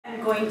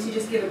I'm going to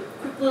just give a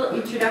quick little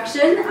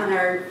introduction on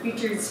our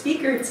featured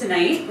speaker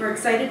tonight. We're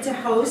excited to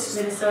host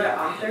Minnesota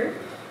author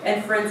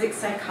and forensic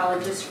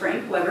psychologist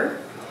Frank Weber,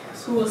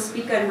 who will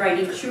speak on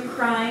writing true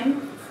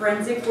crime,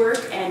 forensic work,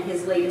 and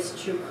his latest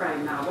true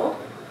crime novel.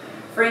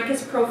 Frank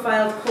has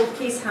profiled cold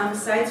case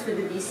homicides for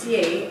the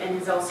BCA and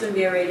has also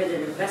narrated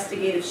an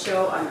investigative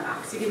show on the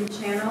Oxygen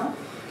Channel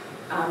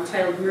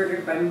titled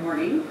Murdered by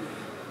Morning.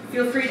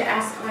 Feel free to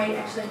ask. I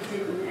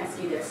didn't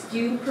ask you this. Do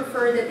you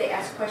prefer that they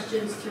ask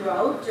questions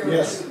throughout? Or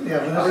yes.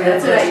 Yeah, whenever okay, you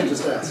have a question,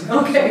 just ask.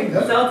 Okay,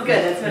 yep. Sounds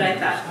good. That's what I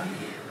thought.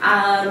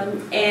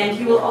 And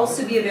he will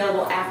also be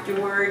available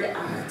afterward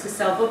to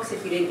sell books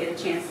if you didn't get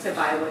a chance to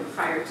buy one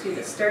prior to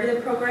the start of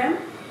the program.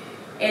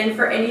 And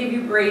for any of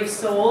you brave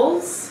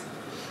souls,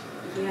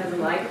 he has a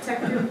lie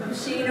detector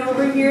machine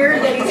over here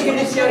that he's going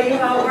to show you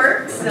how it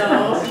works. So,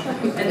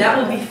 and that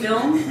will be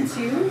filmed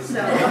too.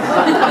 So.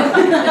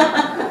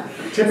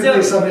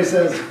 Typically somebody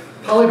says,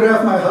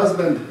 polygraph my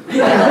husband.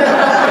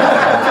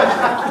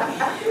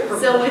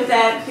 So with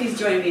that, please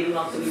join me in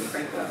welcoming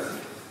Frank Weber.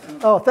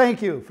 Oh,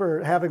 thank you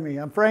for having me.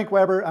 I'm Frank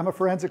Weber. I'm a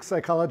forensic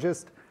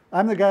psychologist.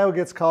 I'm the guy who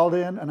gets called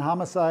in on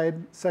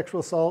homicide, sexual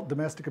assault,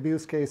 domestic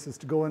abuse cases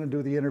to go in and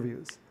do the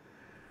interviews.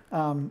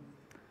 I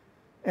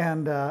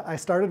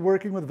started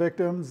working with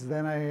victims,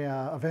 then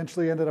I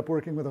eventually ended up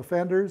working with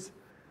offenders.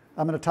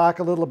 I'm going to talk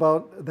a little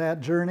about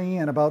that journey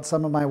and about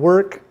some of my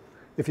work.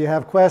 If you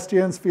have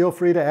questions, feel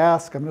free to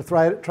ask. I'm going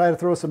to try to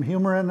throw some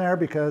humor in there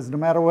because no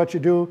matter what you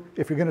do,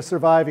 if you're going to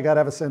survive, you got to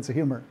have a sense of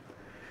humor.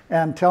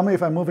 And tell me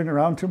if I'm moving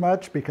around too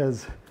much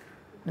because,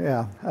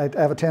 yeah, I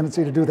have a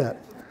tendency to do that.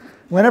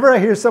 Whenever I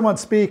hear someone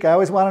speak, I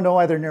always want to know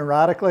why they're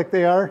neurotic like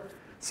they are.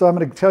 So I'm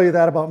going to tell you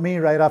that about me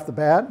right off the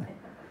bat.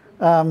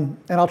 And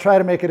I'll try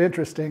to make it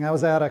interesting. I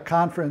was at a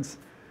conference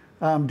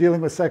dealing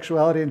with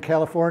sexuality in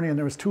California, and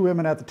there was two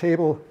women at the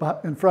table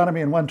in front of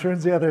me, and one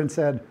turns to the other and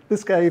said,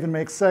 "This guy even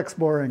makes sex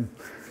boring."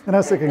 And I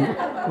was thinking,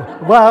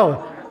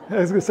 wow. I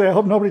was going to say, I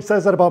hope nobody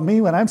says that about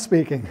me when I'm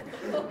speaking.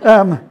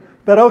 But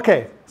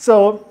okay,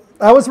 so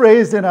I was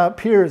raised in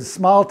Piers,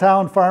 small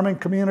town farming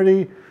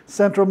community,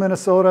 central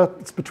Minnesota.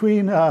 It's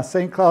between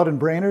St. Cloud and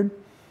Brainerd.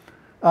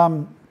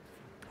 Do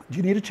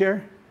you need a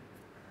chair?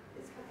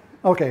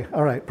 Okay,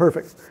 all right,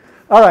 perfect.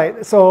 All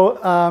right, so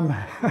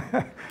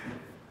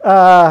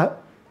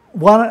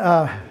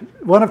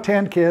one of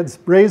 10 kids,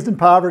 raised in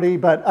poverty,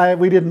 but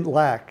we didn't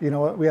lack. You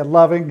know, we had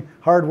loving,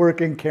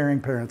 hardworking, caring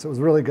parents. It was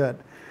really good.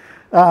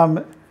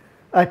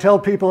 I tell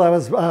people I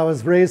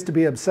was raised to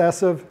be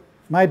obsessive.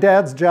 My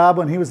dad's job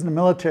when he was in the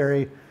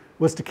military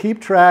was to keep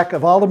track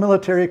of all the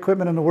military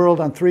equipment in the world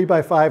on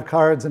 3x5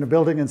 cards in a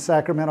building in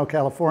Sacramento,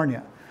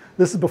 California.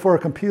 This is before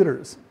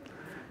computers.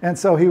 And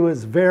so he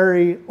was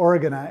very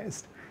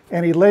organized.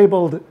 And he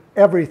labeled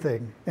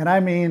everything, and I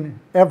mean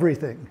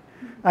everything.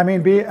 I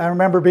mean, I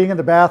remember being in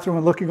the bathroom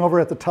and looking over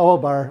at the towel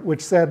bar,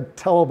 which said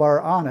towel bar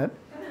on it,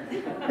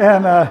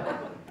 and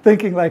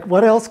thinking like,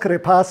 what else could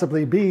it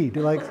possibly be?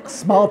 Do like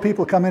small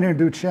people come in here and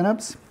do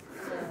chin-ups?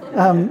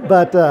 And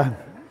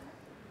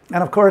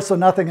of course, so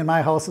nothing in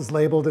my house is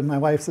labeled, and my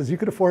wife says, you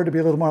could afford to be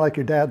a little more like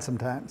your dad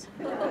sometimes.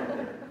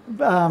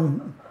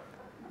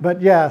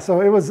 But yeah,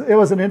 so it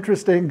was an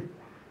interesting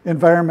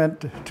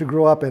environment to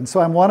grow up in. So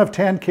I'm one of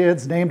 10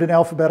 kids named in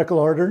alphabetical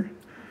order.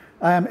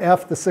 I am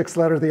F, the sixth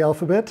letter of the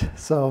alphabet.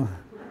 So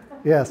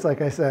yes, like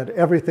I said,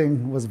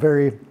 everything was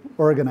very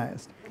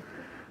organized.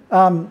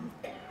 Our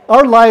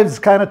lives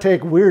kind of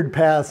take weird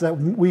paths that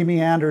we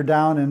meander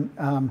down.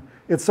 And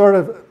it's sort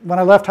of, when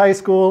I left high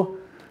school,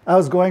 I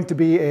was going to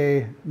be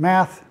a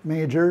math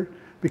major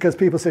because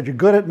people said, you're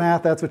good at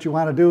math, that's what you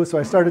want to do. So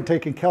I started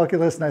taking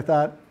calculus and I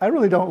thought, I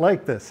really don't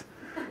like this.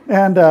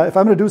 And if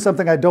I'm going to do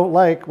something I don't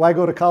like, why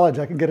go to college?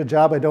 I can get a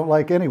job I don't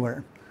like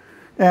anywhere.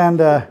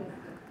 And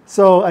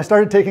so I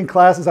started taking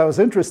classes I was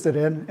interested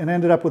in and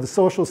ended up with a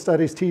social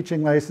studies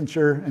teaching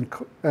licensure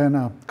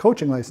and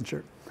coaching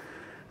licensure.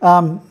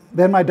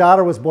 Then my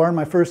daughter was born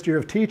my first year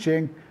of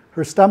teaching.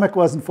 Her stomach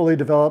wasn't fully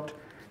developed,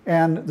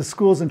 and the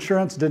school's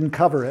insurance didn't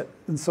cover it.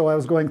 And so I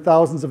was going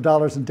thousands of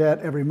dollars in debt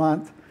every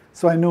month.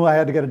 So I knew I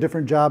had to get a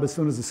different job as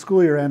soon as the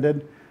school year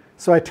ended.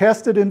 So I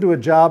tested into a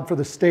job for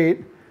the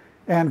state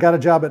and got a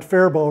job at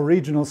Faribault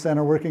Regional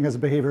Center working as a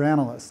behavior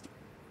analyst.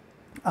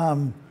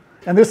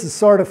 And this is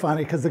sort of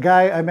funny because the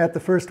guy I met the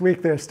first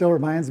week there still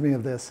reminds me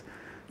of this.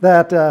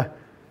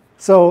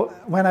 So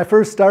when I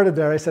first started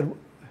there, I said,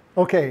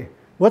 okay,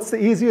 what's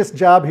the easiest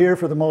job here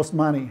for the most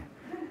money?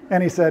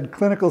 And he said,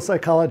 clinical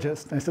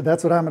psychologist. And I said,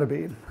 that's what I'm going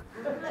to be.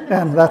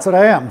 And that's what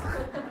I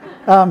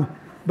am.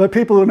 But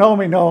people who know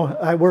me know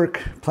I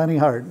work plenty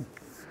hard.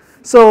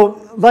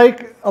 So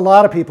like a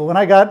lot of people, when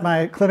I got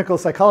my clinical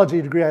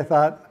psychology degree, I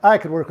thought I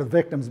could work with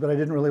victims, but I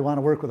didn't really want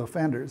to work with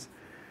offenders.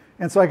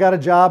 And so I got a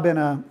job in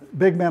a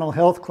big mental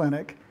health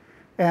clinic,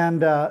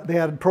 and they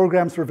had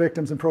programs for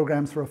victims and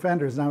programs for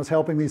offenders, and I was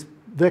helping these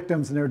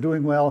victims, and they were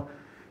doing well.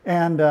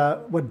 And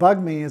what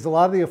bugged me is a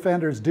lot of the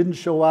offenders didn't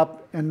show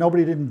up, and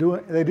they didn't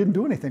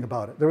do anything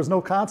about it. There was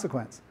no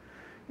consequence.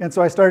 And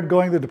so I started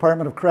going to the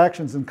Department of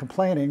Corrections and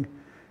complaining,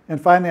 and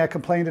finally I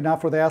complained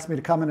enough where they asked me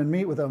to come in and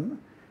meet with them.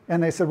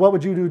 And they said, what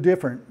would you do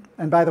different?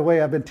 And by the way,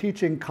 I've been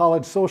teaching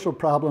college social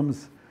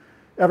problems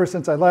ever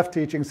since I left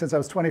teaching, since I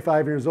was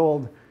 25 years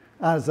old,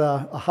 as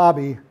a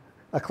hobby,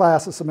 a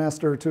class a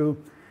semester or two.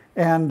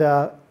 And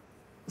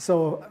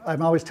so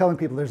I'm always telling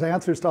people there's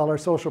answers to all our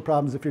social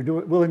problems if you're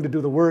willing to do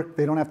the work.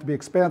 They don't have to be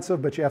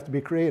expensive, but you have to be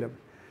creative.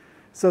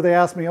 So they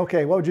asked me,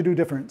 okay, what would you do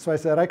different? So I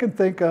said, I can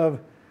think of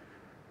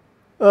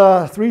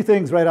 3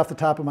 things right off the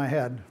top of my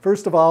head.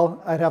 First of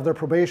all, I'd have their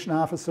probation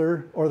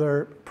officer or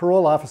their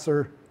parole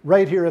officer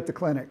right here at the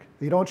clinic.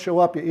 You don't show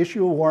up, you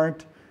issue a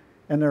warrant,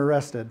 and they're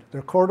arrested.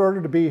 They're court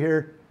ordered to be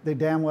here. They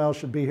damn well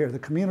should be here. The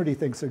community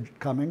thinks they're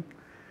coming,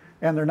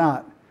 and they're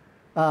not.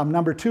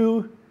 Number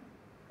 2,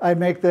 I'd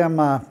make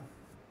them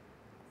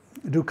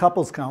do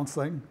couples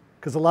counseling,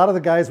 because a lot of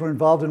the guys were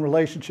involved in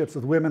relationships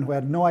with women who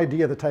had no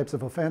idea the types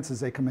of offenses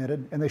they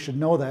committed, and they should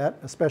know that,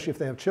 especially if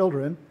they have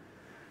children.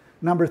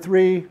 Number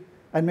 3,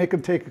 I'd make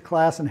them take a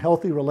class in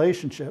healthy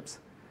relationships.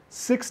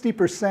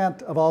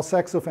 60% of all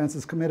sex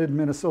offenses committed in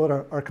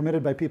Minnesota are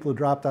committed by people who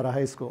dropped out of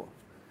high school.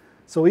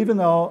 So even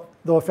though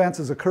the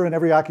offenses occur in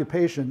every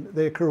occupation,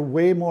 they occur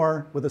way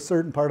more with a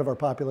certain part of our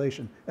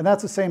population. And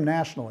that's the same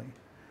nationally.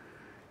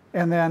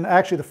 And then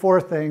actually the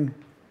 4th thing,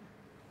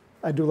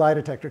 I do lie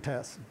detector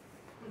tests.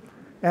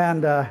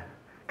 And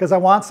because I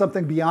want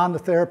something beyond the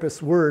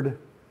therapist's word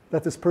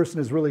that this person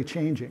is really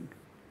changing.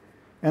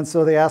 And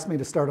so they asked me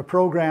to start a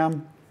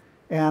program.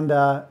 And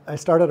I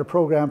started a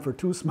program for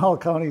 2 small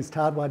counties,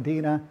 Todd,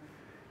 Wadena.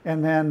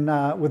 And then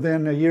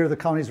within a year, the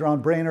counties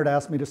around Brainerd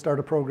asked me to start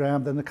a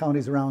program, then the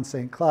counties around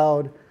St.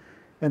 Cloud,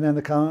 and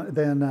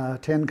then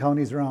 10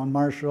 counties around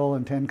Marshall,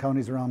 and 10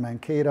 counties around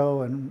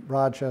Mankato, and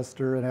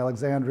Rochester, and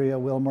Alexandria,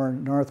 Wilmore,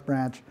 North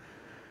Branch,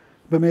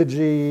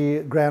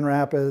 Bemidji, Grand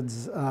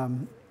Rapids.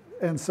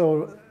 And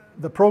so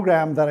the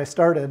program that I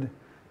started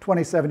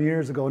 27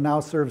 years ago now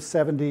serves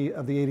 70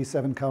 of the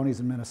 87 counties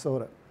in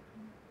Minnesota.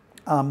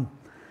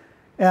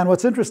 And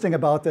what's interesting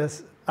about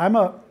this, I'm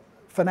a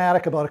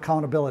fanatic about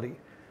accountability.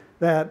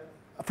 That,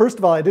 first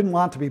of all, I didn't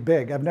want to be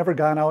big. I've never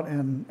gone out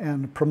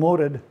and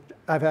promoted.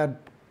 I've had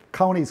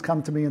counties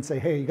come to me and say,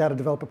 hey, you got to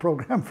develop a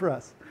program for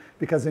us,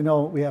 because they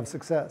know we have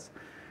success.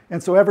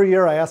 And so every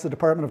year I ask the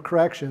Department of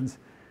Corrections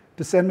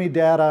to send me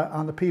data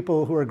on the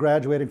people who are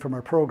graduating from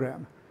our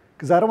program,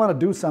 because I don't want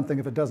to do something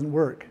if it doesn't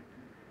work.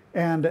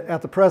 And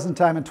at the present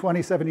time, in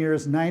 27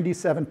 years,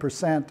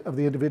 97% of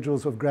the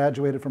individuals who have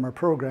graduated from our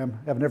program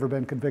have never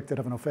been convicted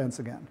of an offense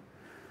again.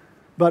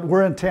 But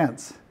we're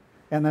intense.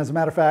 And as a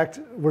matter of fact,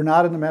 we're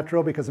not in the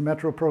metro because the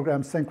metro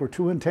programs think we're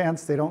too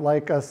intense. They don't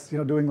like us,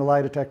 doing the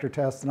lie detector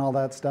tests and all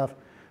that stuff.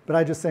 But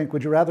I just think,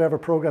 would you rather have a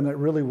program that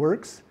really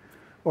works,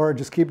 or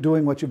just keep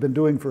doing what you've been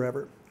doing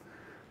forever?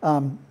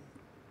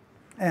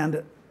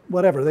 And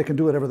whatever, they can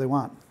do whatever they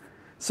want.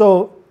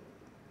 So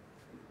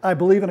I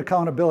believe in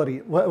accountability.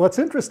 What's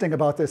interesting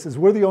about this is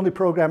we're the only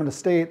program in the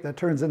state that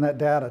turns in that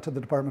data to the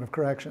Department of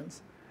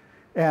Corrections.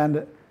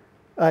 And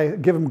I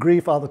give them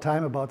grief all the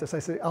time about this. I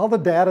say, all the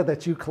data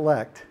that you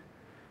collect,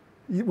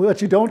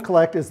 what you don't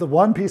collect is the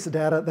one piece of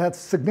data that's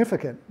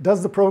significant.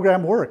 Does the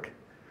program work?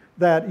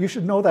 That you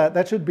should know that.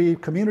 That should be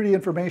community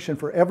information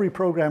for every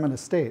program in the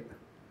state.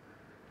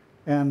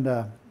 And,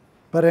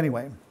 but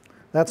anyway,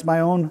 that's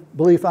my own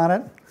belief on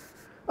it.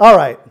 All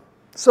right,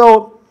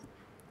 so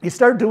you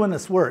start doing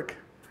this work.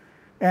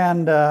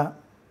 And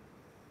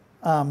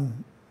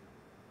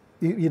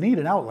you need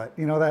an outlet,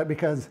 that,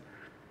 because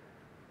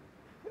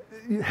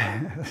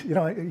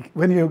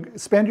when you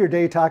spend your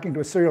day talking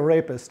to a serial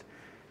rapist,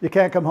 you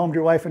can't come home to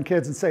your wife and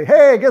kids and say,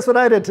 hey, guess what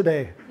I did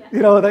today?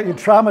 Yeah. That you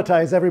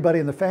traumatize everybody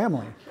in the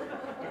family.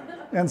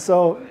 And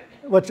so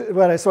I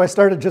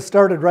just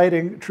started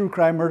writing true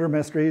crime murder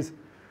mysteries,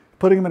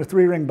 putting them in a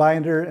 3-ring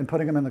binder and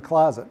putting them in the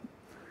closet.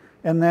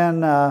 And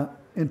then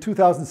in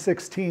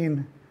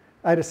 2016,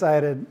 I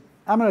decided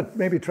I'm going to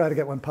maybe try to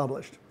get one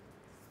published.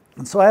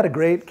 And so I had a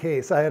great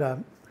case. I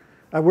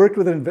worked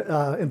with an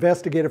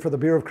investigator for the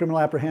Bureau of Criminal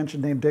Apprehension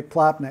named Dick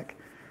Plopnik.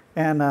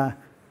 And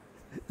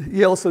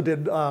he also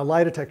did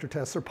lie detector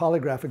tests or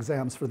polygraph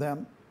exams for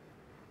them.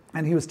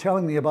 And he was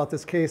telling me about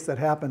this case that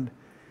happened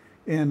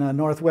in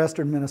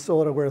northwestern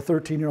Minnesota, where a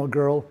 13-year-old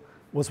girl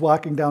was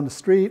walking down the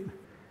street.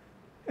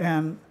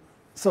 And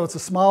so it's a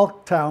small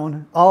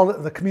town. All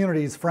the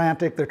community is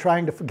frantic. They're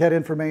trying to get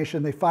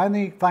information. They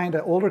finally find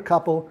an older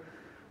couple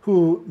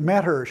who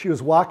met her. She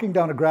was walking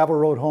down a gravel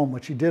road home,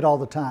 which she did all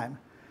the time.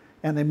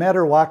 And they met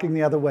her walking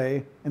the other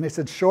way. And they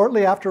said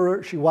shortly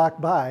after she walked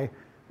by,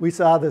 we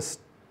saw this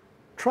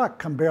truck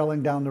come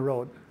barreling down the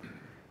road.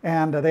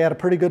 And they had a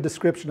pretty good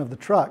description of the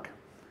truck.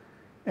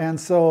 And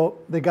so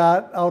they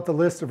got out the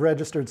list of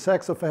registered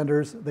sex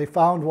offenders. They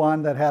found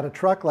one that had a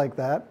truck like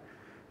that.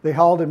 They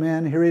hauled him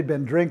in. Here he'd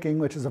been drinking,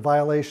 which is a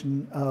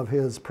violation of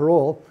his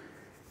parole.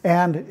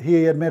 And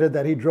he admitted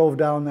that he drove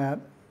down that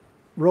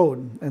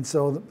road. And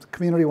so the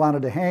community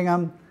wanted to hang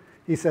him.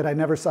 He said, I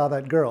never saw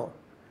that girl.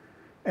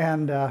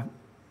 And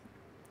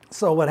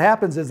so what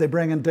happens is they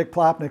bring in Dick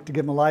Plopnik to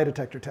give him a lie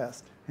detector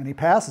test. And he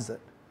passes it.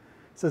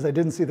 Says, I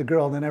didn't see the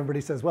girl. And then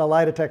everybody says, well,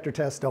 lie detector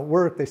tests don't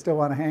work. They still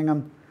want to hang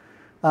him.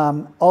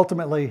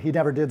 Ultimately, he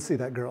never did see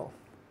that girl.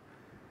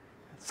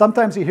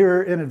 Sometimes you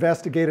hear in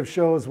investigative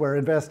shows where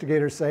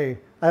investigators say,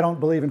 I don't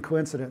believe in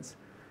coincidence.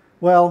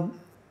 Well,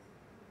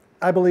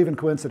 I believe in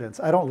coincidence.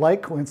 I don't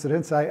like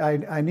coincidence.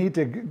 I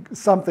need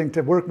something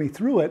to work me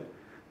through it,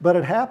 but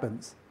it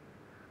happens.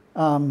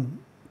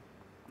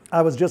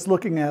 I was just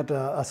looking at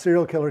a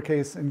serial killer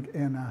case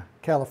in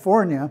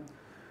California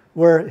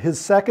where his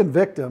second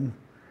victim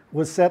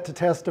was set to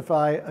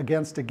testify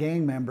against a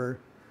gang member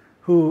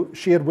who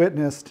she had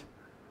witnessed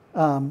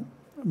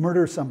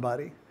murder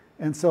somebody.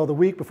 And so the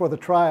week before the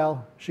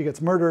trial, she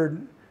gets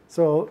murdered.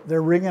 So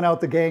they're ringing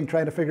out the gang,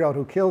 trying to figure out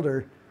who killed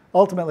her.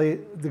 Ultimately,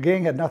 the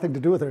gang had nothing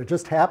to do with her. It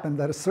just happened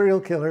that a serial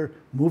killer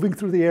moving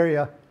through the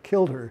area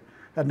killed her.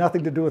 Had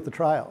nothing to do with the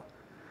trial.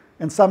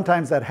 And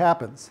sometimes that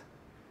happens.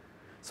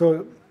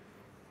 So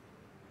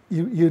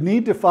you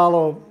need to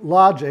follow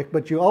logic,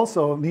 but you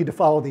also need to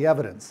follow the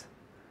evidence.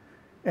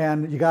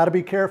 And you got to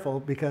be careful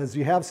because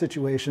you have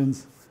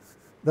situations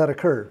that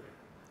occur.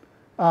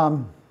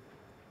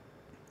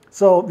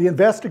 So the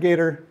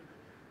investigator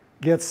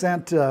gets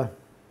sent to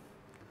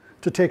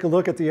take a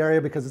look at the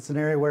area because it's an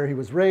area where he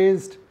was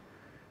raised,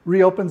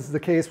 reopens the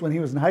case when he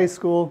was in high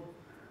school.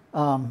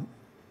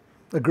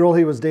 The girl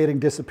he was dating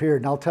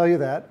disappeared. And I'll tell you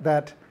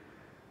that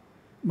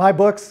my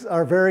books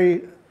are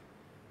very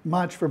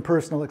much from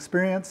personal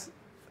experience.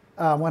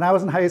 When I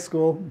was in high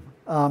school,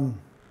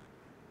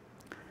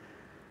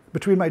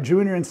 between my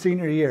junior and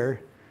senior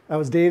year, I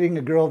was dating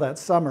a girl that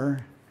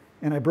summer,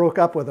 and I broke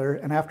up with her,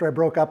 and after I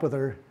broke up with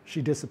her,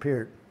 she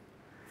disappeared.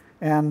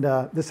 And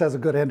this has a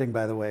good ending,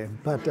 by the way.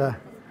 But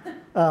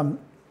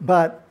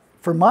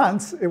for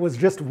months, it was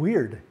just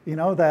weird, you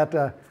know,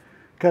 that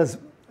because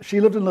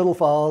she lived in Little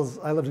Falls,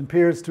 I lived in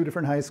Pierce, 2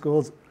 different high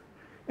schools,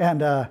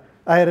 and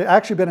I had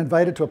actually been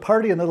invited to a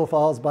party in Little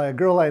Falls by a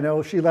girl I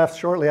know. She left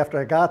shortly after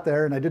I got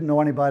there, and I didn't know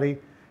anybody.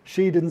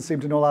 She didn't seem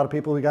to know a lot of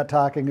people. We got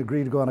talking,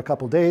 agreed to go on a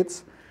couple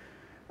dates.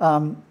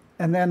 And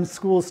then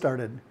school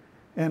started.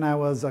 And I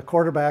was a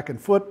quarterback in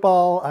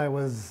football. I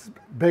was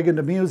big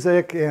into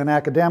music and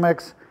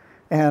academics,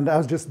 and I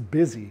was just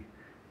busy.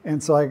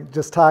 And so I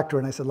just talked to her,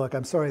 and I said, look,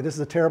 I'm sorry, this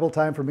is a terrible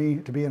time for me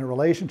to be in a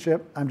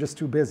relationship. I'm just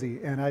too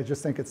busy, and I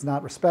just think it's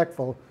not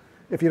respectful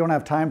if you don't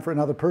have time for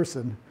another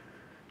person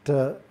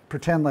to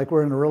pretend like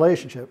we're in a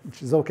relationship. And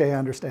she's okay, I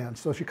understand.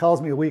 So she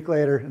calls me a week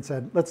later and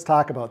said, let's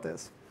talk about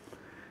this.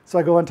 So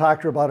I go and talk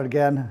to her about it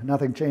again.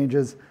 Nothing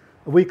changes.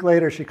 A week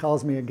later, she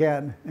calls me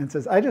again and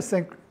says, I just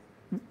think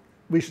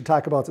we should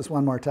talk about this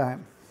one more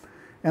time.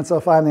 And so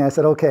finally I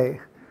said, okay,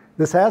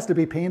 this has to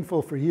be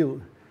painful for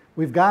you.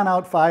 We've gone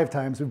out 5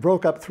 times. We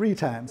broke up 3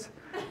 times.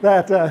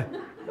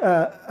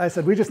 I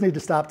said, we just need to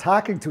stop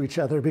talking to each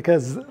other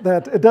because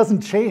that it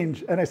doesn't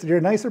change. And I said, you're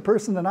a nicer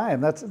person than I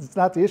am. It's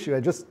not the issue. I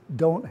just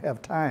don't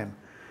have time.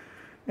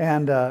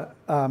 And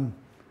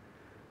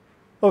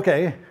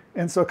okay.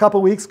 And so a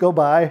couple weeks go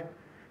by,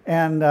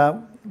 and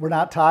we're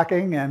not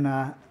talking. And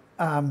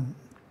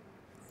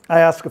I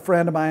asked a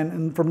friend of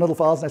mine from Little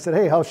Falls, and I said,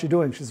 hey, how's she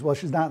doing? She said, well,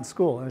 she's not in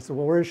school. And I said,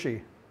 well, where is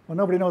she? Well,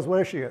 nobody knows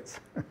where she is.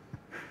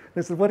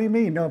 They said, what do you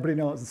mean nobody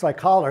knows? And so I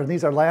call her, and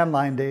these are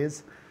landline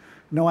days.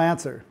 No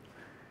answer.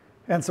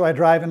 And so I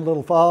drive in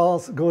Little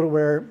Falls, go to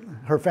where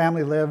her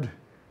family lived.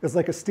 It's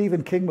like a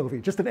Stephen King movie,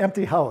 just an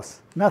empty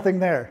house, nothing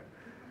there.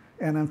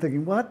 And I'm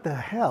thinking, what the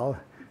hell?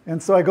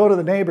 And so I go to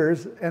the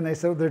neighbors, and they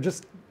said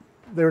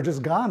they were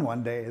just gone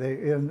one day.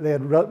 They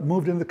had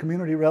moved into the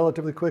community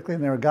relatively quickly,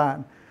 and they were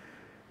gone.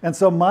 And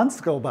so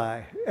months go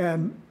by,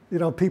 and you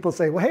know, people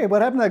say, well, hey,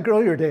 what happened to that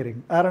girl you were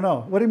dating? I don't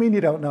know. What do you mean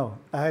you don't know?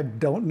 I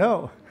don't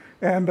know.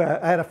 And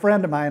I had a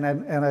friend of mine,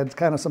 and I had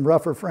kind of some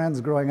rougher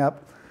friends growing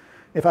up.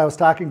 If I was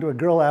talking to a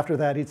girl after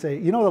that, he'd say,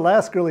 you know, the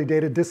last girl he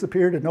dated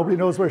disappeared and nobody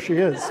knows where she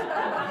is.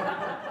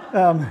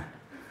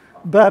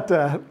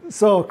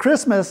 So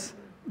Christmas,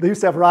 they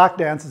used to have rock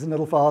dances in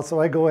Little Falls, so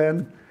I go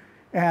in,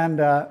 and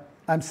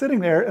I'm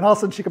sitting there, and all of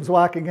a sudden she comes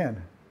walking in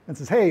and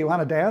says, hey, you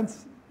want to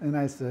dance? And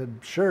I said,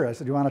 sure. I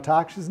said, you want to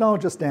talk? She says, no,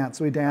 just dance.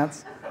 So we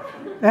dance.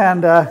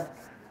 And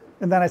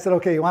then I said,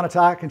 okay, you want to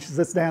talk? And she says,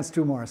 let's dance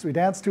 2 more. So we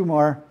danced 2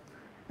 more.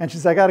 And she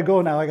said, I got to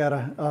go now. I got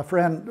a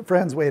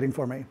friend's waiting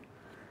for me.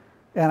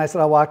 And I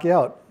said, I'll walk you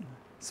out.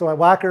 So I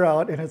walk her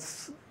out, and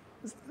it's,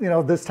 you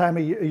know, this time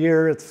of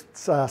year, it's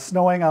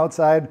snowing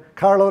outside.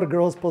 Carload of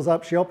girls pulls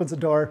up. She opens the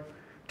door,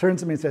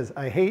 turns to me and says,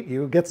 I hate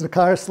you, gets in the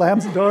car,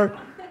 slams the door,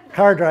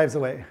 car drives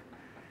away.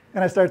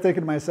 And I started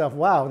thinking to myself,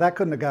 wow, that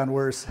couldn't have gone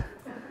worse.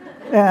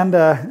 And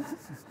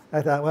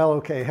I thought, well,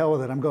 okay, hell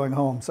with it, I'm going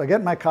home. So I get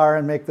in my car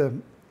and make the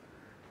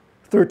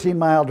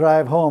 13-mile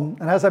drive home.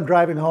 And as I'm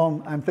driving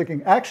home, I'm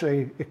thinking,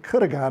 actually, it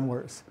could have gone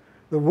worse.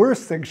 The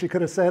worst thing she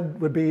could have said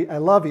would be, I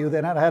love you.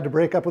 Then I had to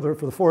break up with her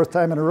for the 4th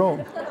time in a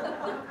row.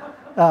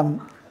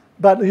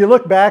 But you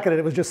look back at it,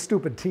 it was just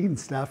stupid teen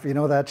stuff, you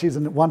know, that she's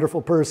a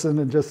wonderful person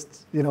and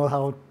just, you know,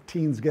 how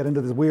teens get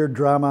into this weird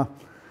drama.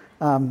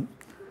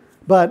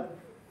 But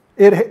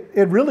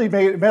it really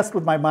messed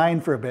with my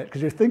mind for a bit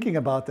because you're thinking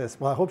about this.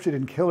 Well, I hope she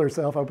didn't kill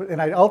herself.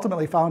 And I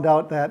ultimately found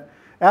out that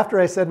after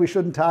I said we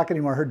shouldn't talk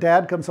anymore, her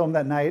dad comes home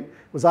that night,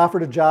 was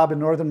offered a job in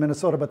northern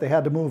Minnesota, but they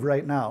had to move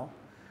right now.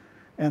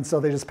 And so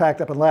they just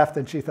packed up and left,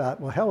 and she thought,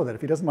 well, hell with it.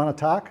 If he doesn't want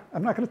to talk,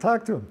 I'm not going to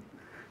talk to him.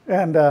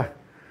 And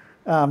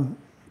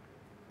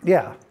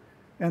yeah,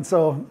 and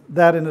so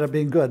that ended up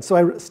being good. So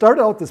I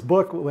started out this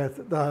book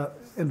with the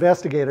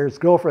investigator's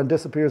girlfriend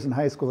disappears in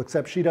high school,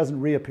 except she doesn't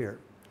reappear.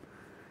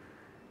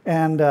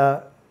 And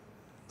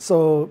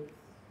so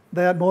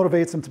that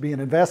motivates him to be an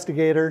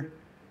investigator.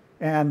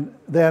 And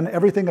then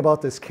everything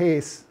about this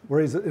case, where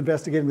he's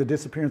investigating the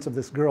disappearance of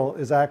this girl,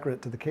 is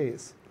accurate to the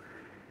case.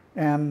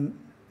 And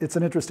it's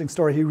an interesting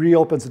story. He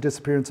reopens the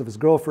disappearance of his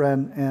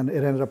girlfriend, and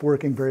it ended up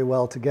working very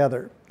well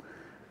together.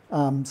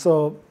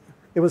 So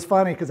it was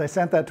funny because I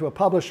sent that to a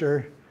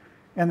publisher,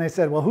 and they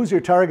said, well, who's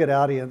your target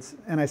audience?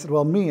 And I said,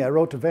 well, me. I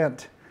wrote to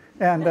Vent.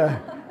 And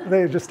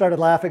they just started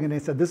laughing, and they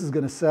said, this is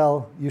going to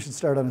sell. You should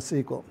start on a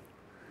sequel.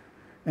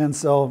 And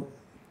so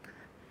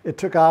it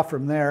took off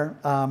from there.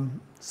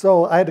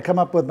 So I had to come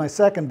up with my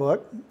second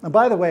book. And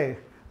by the way,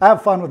 I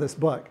have fun with this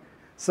book.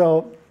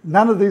 So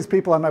none of these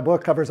people on my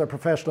book covers are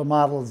professional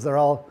models. They're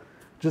all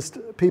just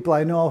people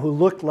I know who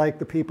look like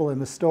the people in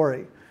the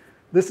story.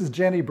 This is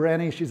Jenny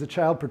Brenny. She's a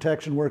child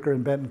protection worker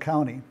in Benton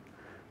County.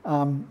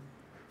 I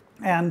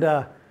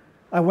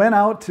went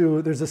out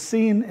to, there's a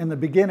scene in the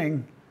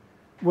beginning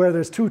where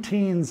there's two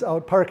teens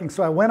out parking.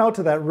 So I went out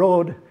to that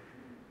road,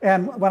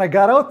 and when I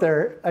got out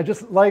there, I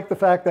just liked the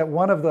fact that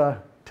one of the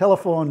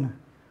telephone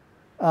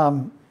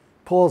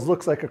poles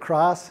looks like a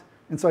cross.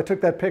 And so I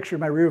took that picture in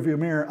my rearview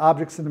mirror.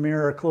 Objects in the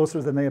mirror are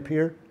closer than they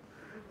appear.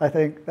 I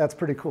think that's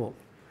pretty cool.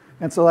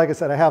 And so like I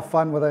said, I have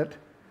fun with it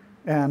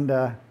and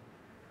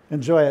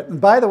enjoy it.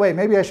 And by the way,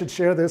 maybe I should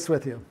share this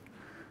with you.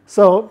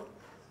 So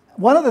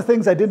one of the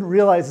things I didn't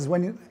realize is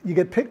when you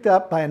get picked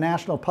up by a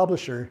national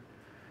publisher,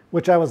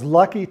 which I was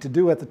lucky to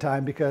do at the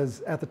time,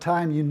 because at the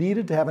time you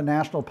needed to have a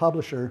national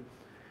publisher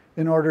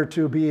in order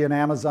to be in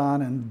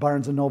Amazon and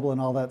Barnes & Noble and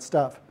all that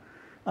stuff.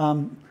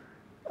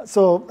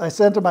 So I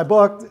sent them my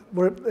book,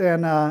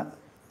 and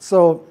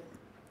so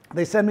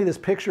they send me this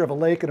picture of a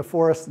lake and a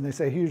forest, and they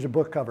say, here's your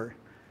book cover.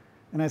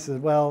 And I said,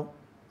 well,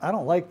 I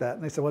don't like that.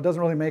 And they said, well, it doesn't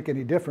really make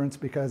any difference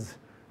because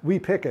we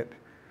pick it,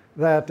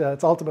 that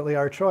it's ultimately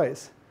our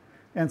choice.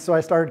 And so I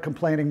started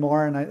complaining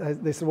more,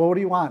 and they said, well, what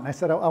do you want? And I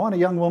said, I want a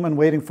young woman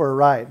waiting for a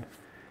ride.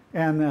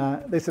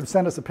 And they said,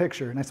 send us a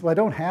picture. And I said, well, I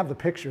don't have the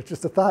picture. It's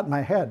just a thought in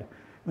my head.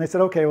 And they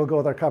said, okay, we'll go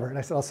with our cover. And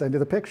I said, I'll send you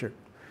the picture.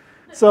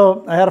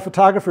 So I had a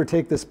photographer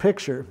take this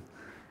picture,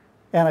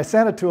 and I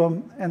sent it to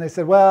them, and they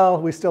said, well,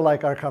 we still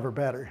like our cover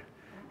better.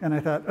 And I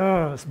thought,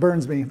 oh, this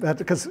burns me.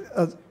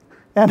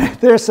 And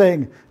they're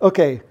saying,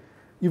 okay,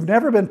 you've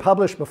never been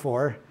published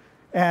before,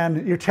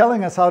 and you're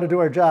telling us how to do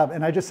our job.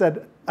 And I just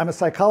said, I'm a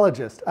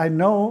psychologist. I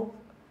know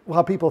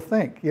how people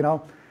think, you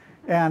know.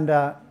 And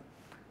I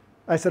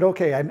said,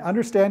 okay, I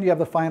understand you have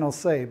the final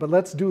say, but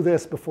let's do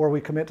this before we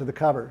commit to the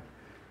cover.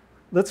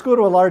 Let's go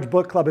to a large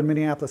book club in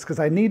Minneapolis, because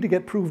I need to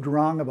get proved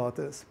wrong about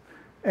this.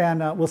 And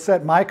we'll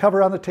set my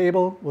cover on the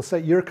table. We'll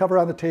set your cover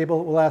on the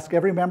table. We'll ask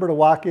every member to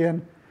walk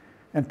in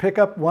and pick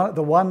up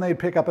the one they'd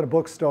pick up at a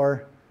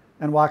bookstore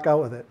and walk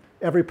out with it.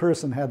 Every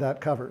person had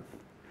that cover.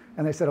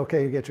 And they said,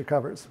 okay, you get your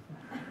covers.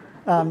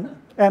 And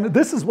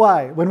this is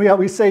why, when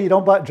we say you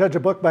don't judge a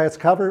book by its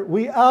cover,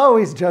 we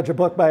always judge a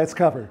book by its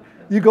cover.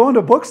 You go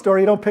into a bookstore,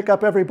 you don't pick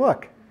up every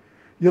book.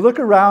 You look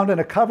around and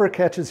a cover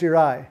catches your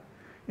eye.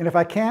 And if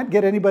I can't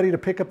get anybody to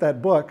pick up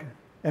that book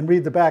and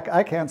read the back,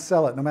 I can't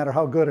sell it no matter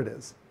how good it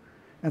is.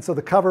 And so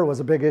the cover was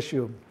a big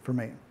issue for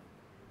me.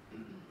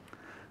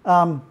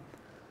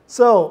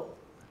 So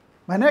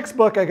my next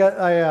book, I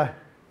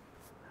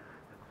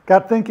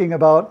got thinking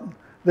about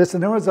this,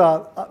 and there was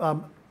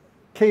a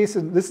case,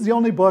 and this is the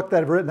only book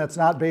that I've written that's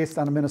not based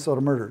on a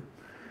Minnesota murder.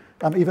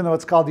 Even though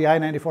it's called the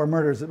I-94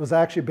 murders, it was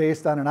actually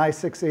based on an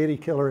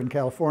I-680 killer in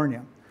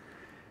California.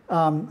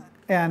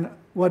 And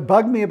what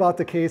bugged me about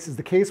the case is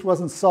the case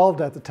wasn't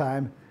solved at the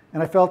time,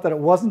 and I felt that it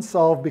wasn't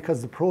solved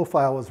because the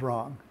profile was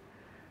wrong.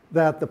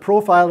 That the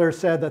profiler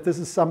said that this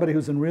is somebody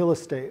who's in real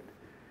estate.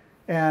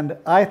 And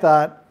I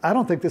thought, I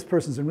don't think this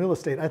person's in real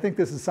estate. I think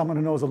this is someone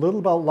who knows a little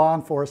about law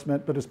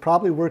enforcement, but has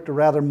probably worked a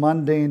rather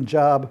mundane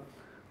job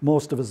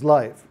most of his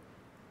life.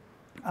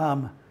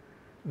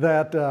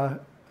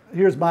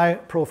 Here's my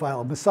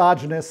profile: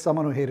 misogynist,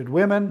 someone who hated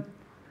women,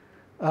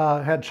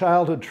 had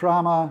childhood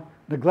trauma,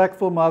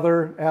 neglectful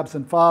mother,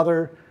 absent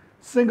father,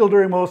 single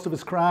during most of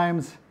his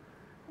crimes,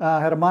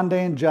 had a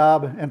mundane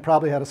job, and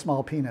probably had a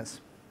small penis.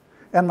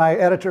 And my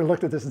editor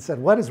looked at this and said,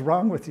 what is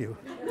wrong with you?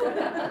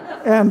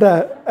 And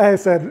I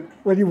said,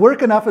 when you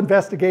work enough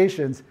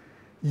investigations,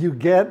 you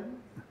get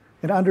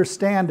an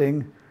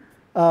understanding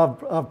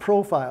of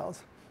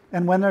profiles.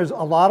 And when there's a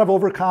lot of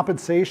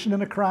overcompensation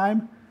in a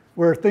crime,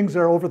 where things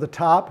are over the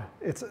top,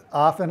 it's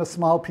often a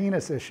small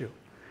penis issue.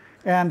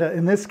 And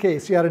in this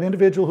case, you had an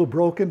individual who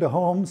broke into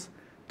homes,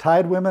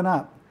 tied women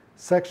up,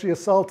 sexually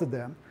assaulted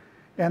them,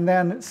 and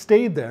then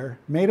stayed there,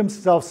 made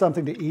himself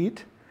something to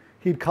eat.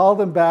 He'd call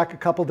them back a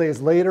couple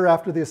days later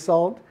after the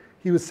assault.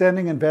 He was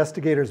sending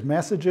investigators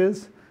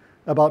messages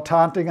about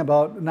taunting,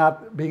 about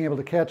not being able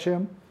to catch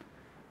him,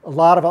 a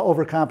lot of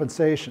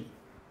overcompensation.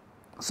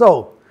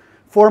 So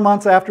 4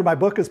 months after my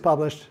book is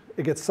published,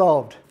 it gets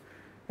solved.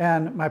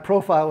 And my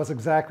profile was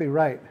exactly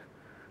right.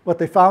 What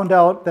they found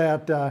out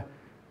that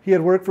he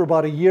had worked for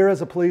about a year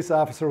as a police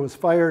officer, was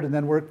fired, and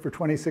then worked for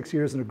 26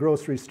 years in a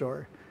grocery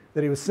store.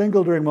 That he was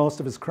single during most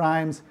of his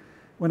crimes.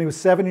 When he was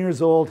 7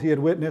 years old, he had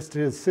witnessed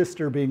his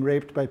sister being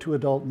raped by 2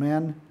 adult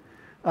men.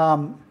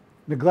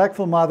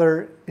 Neglectful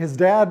mother. His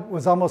dad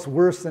was almost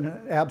worse than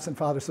an absent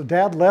father. So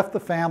dad left the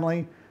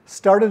family,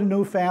 started a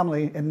new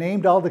family, and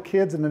named all the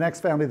kids in the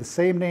next family the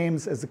same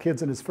names as the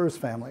kids in his first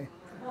family.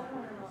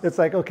 It's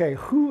like, okay,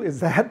 who is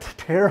that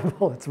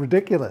terrible? It's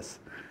ridiculous.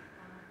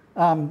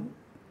 And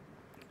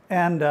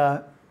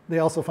they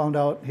also found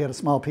out he had a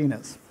small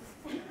penis.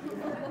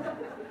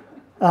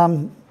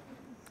 And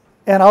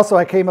also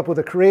I came up with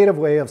a creative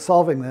way of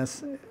solving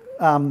this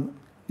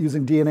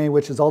using DNA,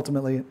 which is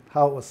ultimately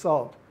how it was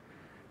solved.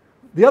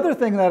 The other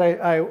thing that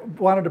I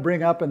wanted to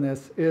bring up in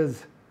this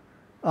is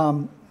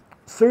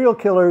serial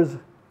killers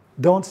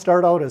don't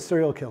start out as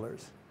serial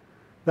killers.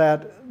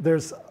 That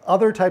there's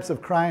other types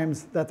of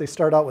crimes that they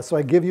start out with. So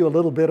I give you a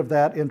little bit of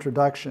that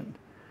introduction.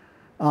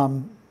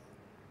 For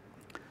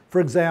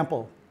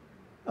example,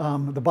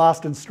 the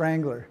Boston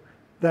Strangler,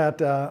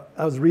 that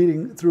I was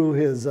reading through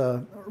his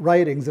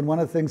writings, and one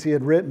of the things he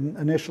had written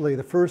initially,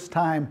 the first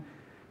time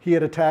he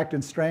had attacked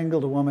and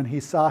strangled a woman, he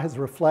saw his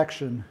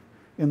reflection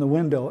in the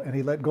window and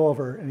he let go of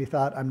her and he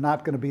thought, I'm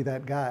not going to be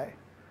that guy.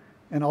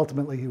 And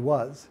ultimately he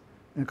was.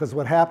 And because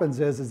what happens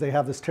is they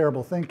have this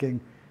terrible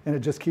thinking, and it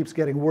just keeps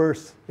getting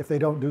worse if they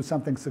don't do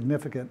something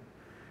significant.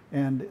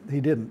 And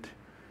he didn't,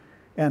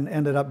 and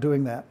ended up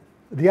doing that.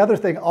 The other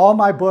thing, all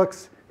my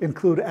books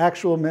include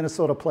actual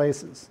Minnesota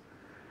places.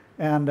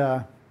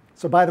 And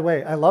so by the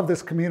way, I love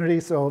this community,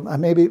 so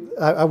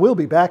I will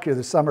be back here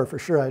this summer for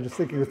sure. I just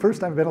thinking, the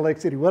first time I've been to Lake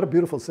City, what a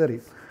beautiful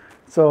city.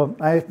 So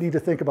I need to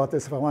think about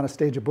this if I want to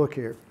stage a book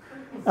here.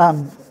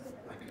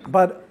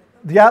 But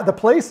yeah, the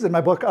places in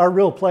my book are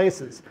real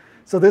places.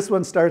 So this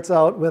one starts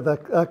out with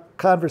a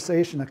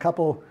conversation a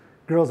couple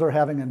girls are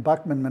having in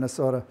Buckman,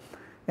 Minnesota.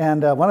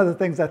 And one of the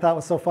things I thought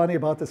was so funny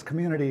about this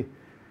community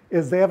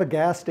is they have a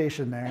gas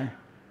station there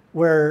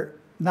where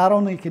not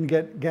only you can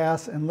get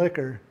gas and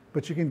liquor,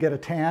 but you can get a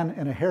tan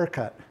and a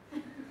haircut.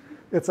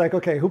 It's like,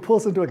 okay, who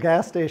pulls into a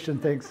gas station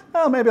and thinks,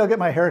 oh, maybe I'll get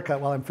my haircut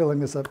while I'm filling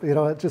this up. You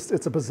know,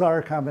 it's a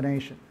bizarre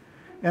combination.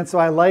 And so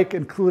I like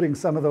including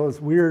some of those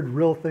weird,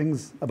 real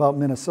things about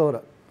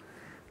Minnesota.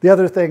 The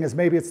other thing is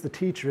maybe it's the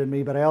teacher in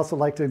me, but I also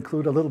like to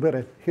include a little bit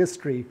of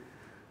history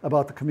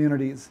about the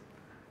communities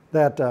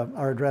that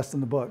are addressed in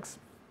the books.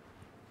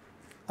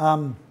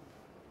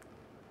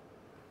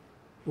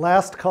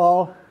 Last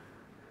call.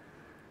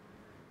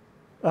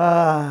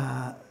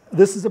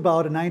 This is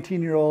about a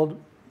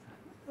 19-year-old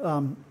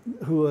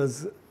who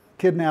was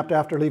kidnapped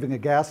after leaving a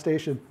gas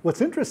station. What's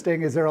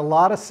interesting is there are a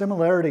lot of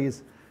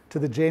similarities to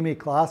the Jamie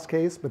Kloss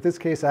case, but this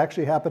case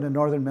actually happened in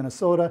northern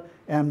Minnesota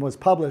and was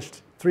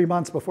published 3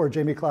 months before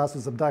Jamie Kloss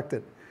was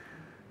abducted.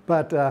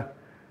 But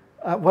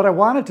what I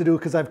wanted to do,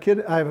 because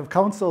I've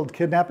counseled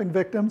kidnapping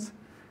victims,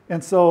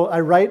 and so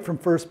I write from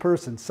first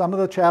person. Some of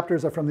the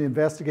chapters are from the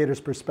investigator's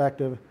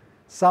perspective.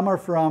 Some are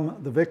from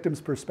the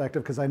victim's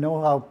perspective, because I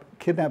know how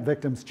kidnapped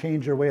victims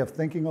change their way of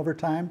thinking over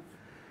time.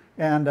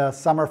 And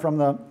some are from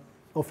the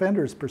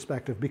offender's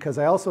perspective, because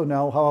I also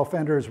know how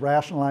offenders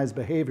rationalize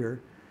behavior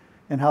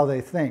and how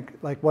they think.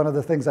 Like one of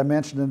the things I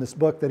mentioned in this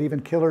book, that even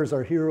killers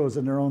are heroes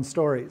in their own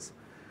stories,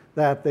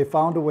 that they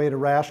found a way to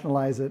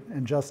rationalize it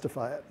and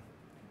justify it.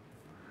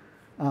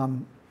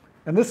 And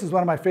this is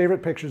one of my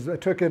favorite pictures I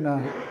took in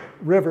a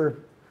river.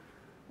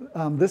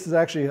 This is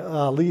actually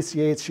Lise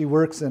Yates. She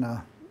works in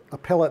a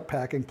pellet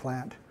packing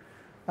plant.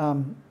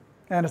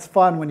 And it's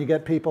fun when you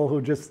get people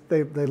who just,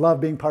 they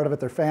love being part of it.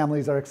 Their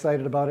families are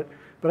excited about it.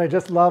 But I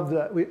just love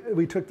that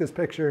we took this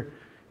picture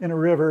in a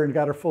river and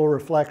got our full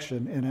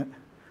reflection in it.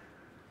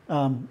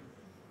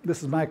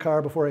 This is my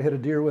car before I hit a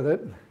deer with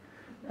it.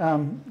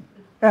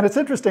 And it's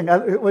interesting,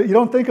 you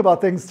don't think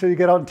about things until you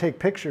get out and take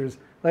pictures.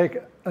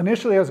 Like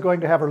initially I was going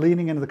to have her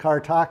leaning into the car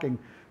talking,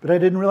 but I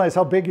didn't realize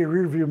how big your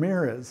rear view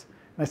mirror is.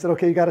 And I said,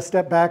 okay, you got to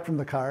step back from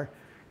the car.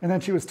 And then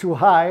she was too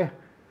high.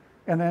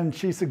 And then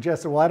she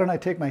suggested, well, why don't I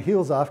take my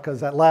heels off?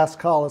 Because at last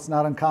call, it's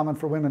not uncommon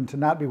for women to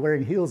not be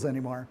wearing heels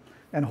anymore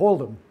and hold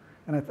them.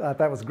 And I thought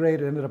that was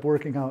great. It ended up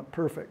working out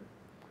perfect.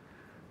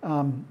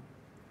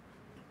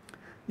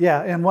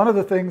 Yeah, and one of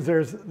the things,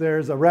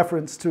 there's a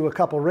reference to a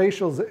couple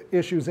racial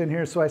issues in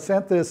here. So I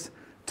sent this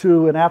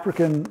to an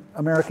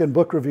African-American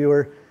book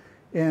reviewer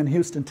in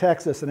Houston,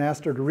 Texas, and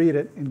asked her to read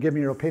it and give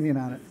me her opinion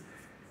on it.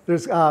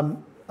 There's a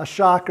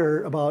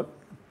shocker about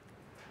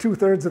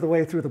 2/3 of the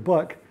way through the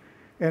book.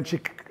 And she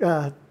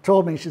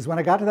told me, when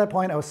I got to that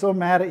point, I was so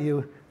mad at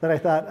you that I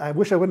thought, I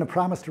wish I wouldn't have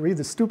promised to read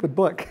this stupid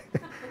book.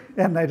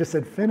 And I just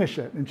said, finish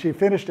it. And she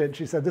finished it. And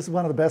she said, this is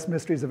one of the best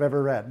mysteries I've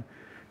ever read.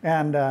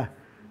 And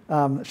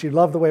she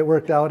loved the way it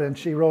worked out. And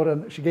she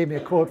she gave me a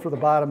quote for the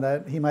bottom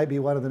that he might be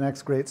one of the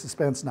next great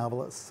suspense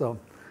novelists. So,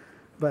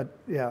 but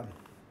yeah.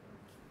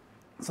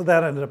 So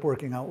that ended up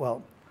working out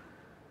well.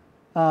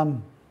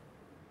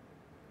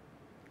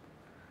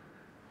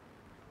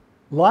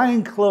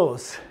 Lying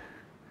close.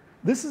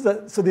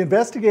 So the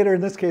investigator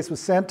in this case was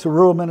sent to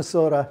rural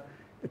Minnesota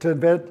to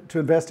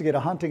investigate a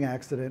hunting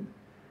accident.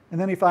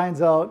 And then he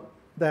finds out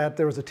that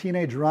there was a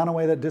teenage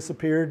runaway that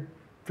disappeared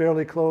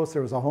fairly close.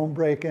 There was a home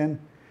break-in.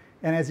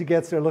 And as he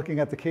gets there looking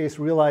at the case,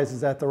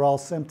 realizes that they're all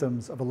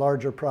symptoms of a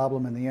larger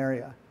problem in the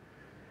area.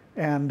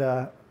 And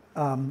the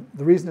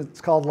reason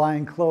it's called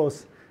lying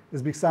close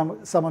is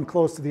because someone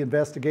close to the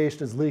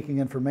investigation is leaking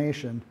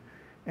information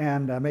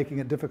and making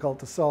it difficult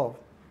to solve.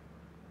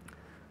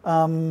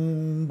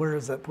 Where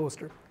is that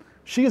poster?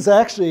 She is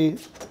actually,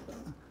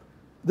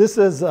 this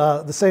is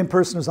the same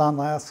person who's on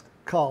last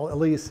call,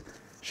 Elise.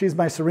 She's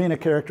my Serena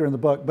character in the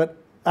book, but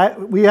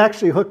we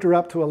actually hooked her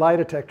up to a lie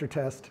detector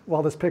test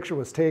while this picture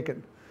was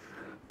taken.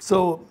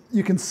 So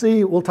you can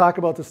see, we'll talk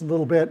about this in a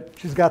little bit,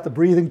 she's got the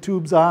breathing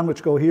tubes on,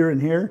 which go here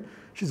and here.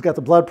 She's got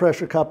the blood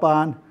pressure cup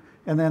on,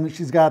 and then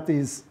she's got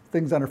these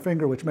things on her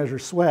finger which measure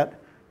sweat.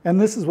 And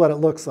this is what it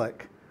looks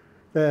like.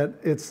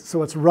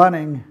 So it's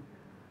running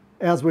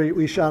as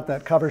we shot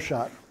that cover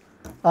shot.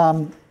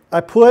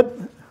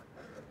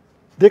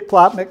 Dick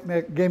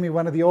Plotnick gave me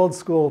one of the old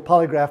school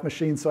polygraph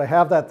machines, so I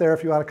have that there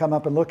if you want to come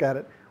up and look at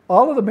it.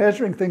 All of the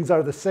measuring things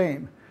are the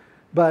same.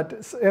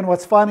 And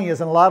what's funny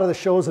is in a lot of the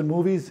shows and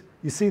movies,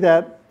 you see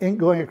that ink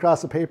going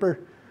across the paper.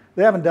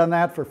 They haven't done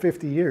that for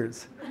 50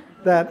 years.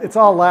 It's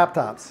all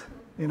laptops,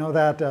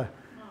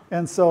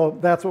 and so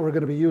that's what we're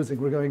going to be using.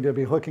 We're going to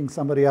be hooking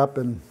somebody up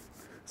and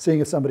seeing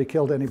if somebody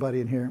killed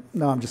anybody in here.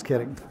 No, I'm just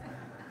kidding.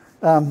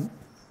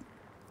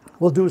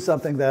 We'll do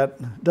something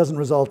that doesn't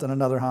result in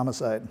another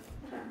homicide.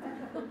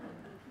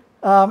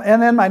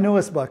 And then my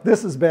newest book.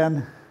 This has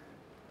been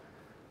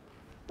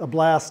a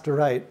blast to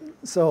write.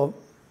 So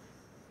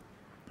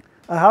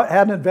I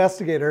had an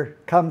investigator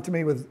come to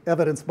me with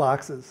evidence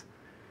boxes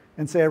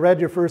and say, I read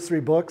your first 3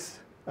 books.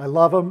 I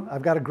love them.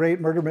 I've got a great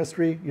murder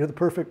mystery. You're the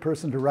perfect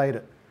person to write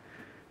it.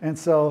 And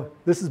so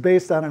this is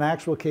based on an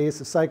actual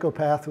case, a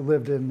psychopath who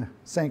lived in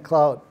St.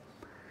 Cloud.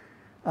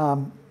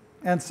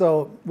 And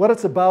so what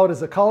it's about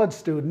is a college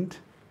student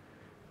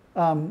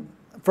from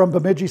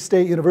Bemidji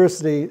State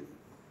University,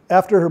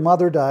 after her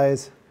mother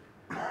dies,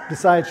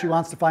 decides she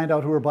wants to find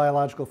out who her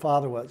biological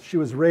father was. She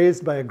was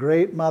raised by a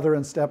great mother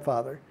and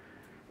stepfather,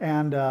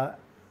 and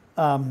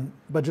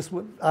but just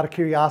out of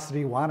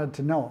curiosity wanted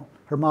to know.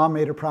 Her mom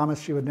made her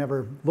promise she would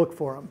never look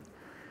for him.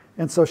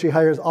 And so she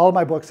hires, all of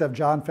my books have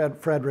John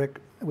Frederick,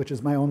 which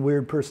is my own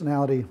weird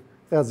personality,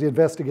 as the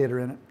investigator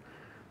in it.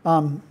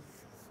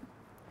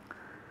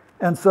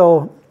 And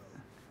so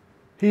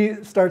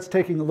he starts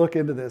taking a look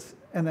into this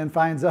and then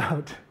finds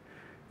out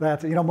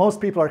that, most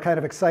people are kind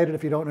of excited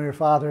if you don't know your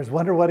fathers,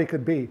 wonder what he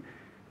could be.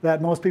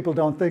 That most people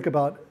don't think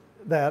about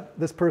that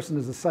this person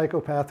is a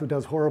psychopath who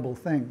does horrible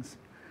things.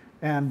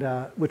 And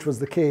which was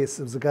the case.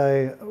 It was a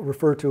guy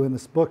referred to in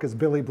this book as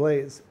Billy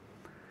Blaze.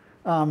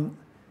 And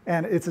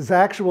it's his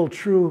actual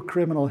true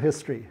criminal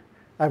history.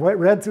 I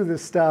read through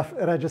this stuff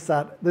and I just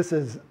thought, this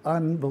is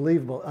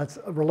unbelievable. It's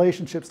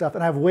relationship stuff.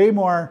 And I have way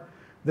more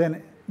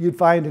than you'd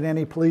find in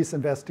any police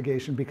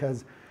investigation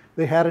because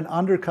they had an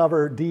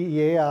undercover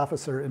DEA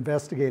officer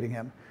investigating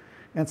him.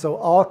 And so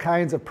all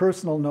kinds of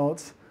personal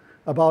notes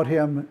about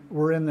him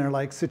were in there,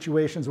 like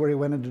situations where he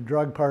went into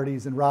drug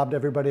parties and robbed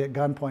everybody at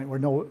gunpoint where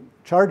no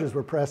charges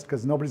were pressed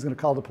because nobody's going to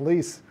call the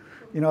police,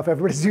 if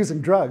everybody's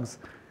using drugs.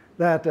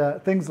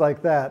 Things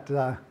like that.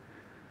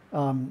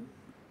 And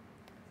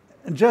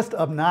just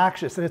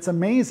obnoxious. And it's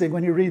amazing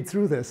when you read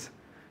through this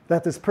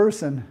that this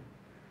person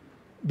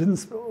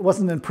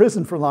wasn't in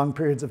prison for long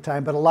periods of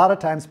time, but a lot of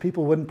times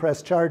people wouldn't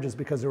press charges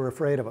because they were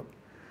afraid of him.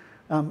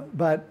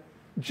 But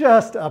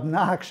just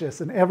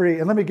obnoxious and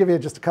let me give you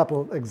just a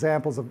couple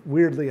examples of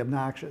weirdly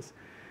obnoxious.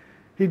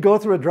 He'd go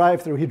through a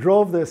drive-through.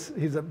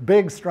 He's a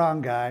big,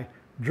 strong guy,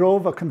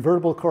 drove a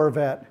convertible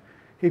Corvette.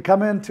 He'd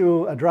come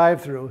into a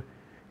drive-through,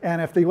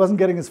 and if he wasn't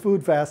getting his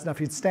food fast enough,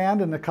 he'd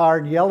stand in the car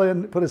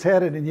and put his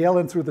head in and yell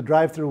in through the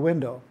drive-through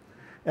window.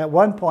 At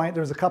one point,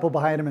 there was a couple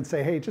behind him and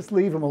say, hey, just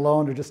leave him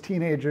alone, they're just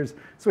teenagers.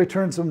 So he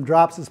turns to him,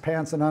 drops his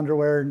pants and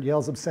underwear and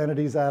yells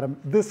obscenities at him,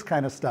 this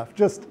kind of stuff.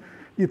 Just,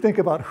 you think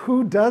about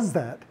who does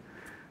that?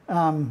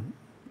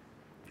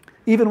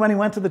 Even when he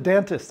went to the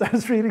dentist, I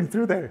was reading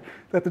through there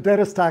that the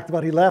dentist talked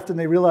about he left and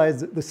they realized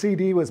that the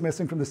CD was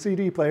missing from the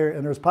CD player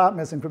and there was pop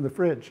missing from the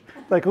fridge.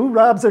 Like, who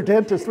robs their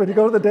dentist when you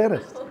go to the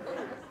dentist?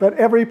 But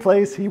every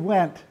place he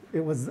went, it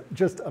was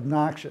just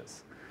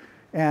obnoxious.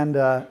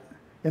 And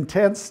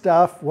intense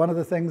stuff. One of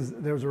the things,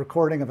 there was a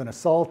recording of an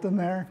assault in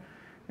there.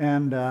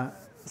 And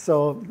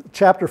so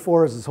chapter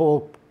 4 is his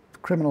whole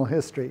criminal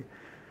history.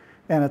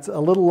 And it's a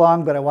little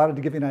long, but I wanted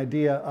to give you an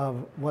idea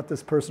of what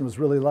this person was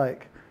really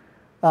like.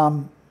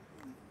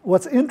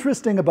 What's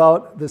interesting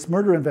about this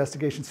murder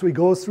investigation, so he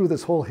goes through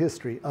this whole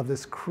history of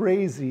this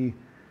crazy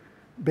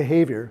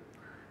behavior.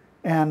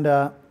 And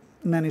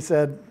then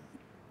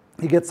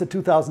he gets to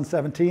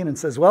 2017 and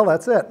says, well,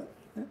 that's it.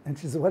 And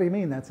she said, what do you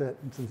mean that's it?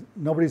 And says,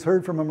 nobody's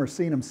heard from him or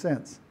seen him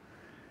since.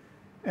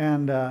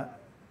 And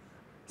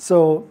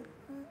so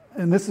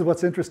and this is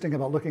what's interesting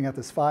about looking at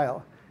this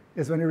file,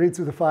 is when you read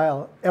through the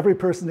file, every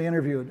person they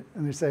interviewed,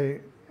 and they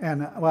say,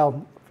 and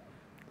well,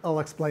 I'll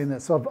explain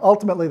this. So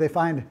ultimately they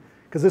find,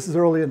 because this is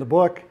early in the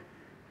book,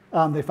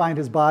 they find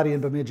his body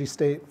in Bemidji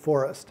State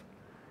Forest.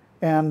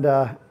 And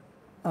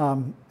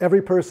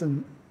every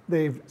person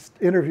they've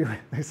interviewed,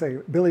 they say,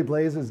 Billy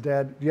Blaze is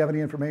dead. Do you have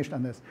any information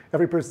on this?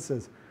 Every person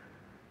says,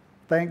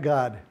 thank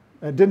God.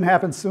 It didn't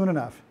happen soon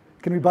enough.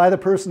 Can we buy the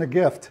person a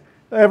gift?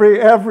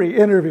 Every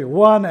interview,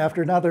 one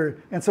after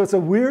another. And so it's a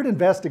weird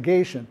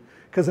investigation,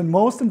 because in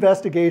most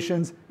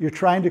investigations, you're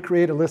trying to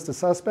create a list of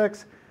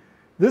suspects.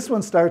 This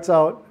one starts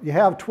out, you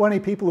have 20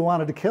 people who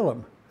wanted to kill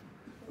him.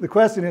 The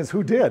question is,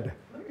 who did?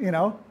 You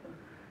know?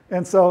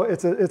 And so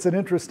it's an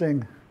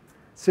interesting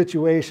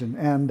situation.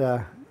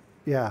 And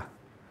yeah.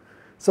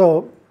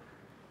 So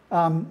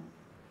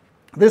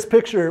this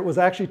picture was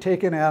actually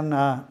taken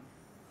on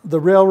the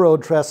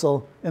railroad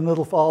trestle in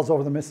Little Falls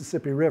over the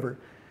Mississippi River.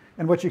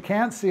 And what you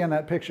can't see in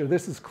that picture,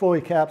 this is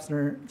Chloe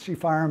Kapsner. She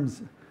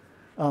farms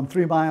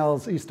 3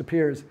 miles east of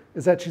Piers,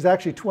 is that she's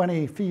actually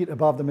 20 feet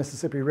above the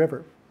Mississippi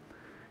River.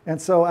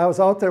 And so I was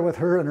out there with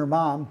her and her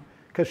mom,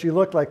 because she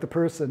looked like the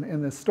person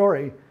in this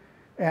story.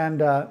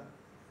 And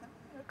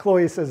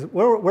Chloe says,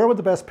 where would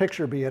the best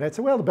picture be? And I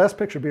said, well, the best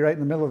picture would be right in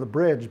the middle of the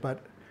bridge, but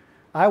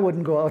I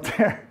wouldn't go out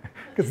there,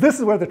 because this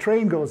is where the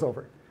train goes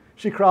over.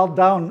 She crawled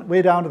down,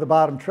 way down to the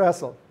bottom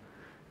trestle.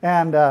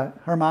 And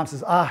her mom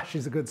says,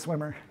 she's a good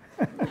swimmer.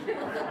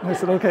 And I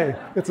said, okay,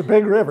 it's a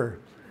big river.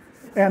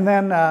 And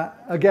then,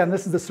 again,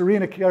 this is the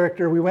Serena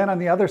character. We went on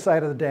the other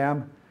side of the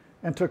dam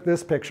and took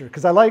this picture,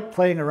 because I like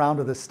playing around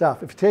with this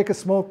stuff. If you take a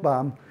smoke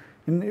bomb,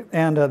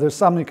 and there's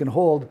some you can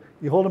hold,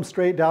 you hold them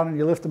straight down and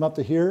you lift them up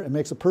to here, it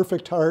makes a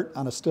perfect heart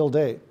on a still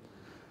day.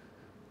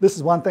 This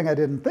is one thing I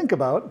didn't think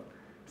about.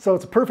 So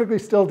it's a perfectly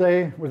still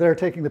day. We're there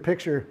taking the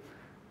picture.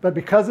 But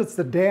because it's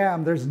the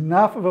dam, there's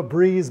enough of a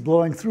breeze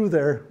blowing through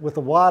there with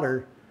the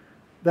water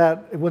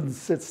that it wouldn't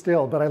sit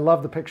still. But I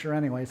love the picture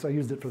anyway, so I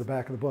used it for the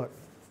back of the book.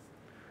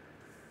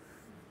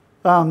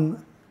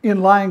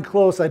 In Lying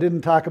Close, I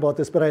didn't talk about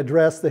this, but I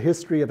addressed the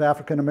history of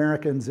African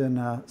Americans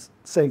in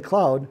St.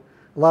 Cloud.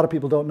 A lot of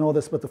people don't know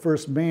this, but the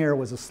first mayor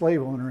was a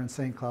slave owner in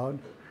St. Cloud.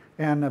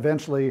 And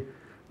eventually,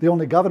 the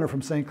only governor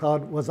from St.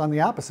 Cloud was on the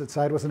opposite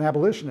side, was an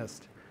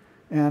abolitionist.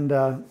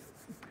 And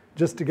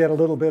just to get a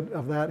little bit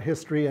of that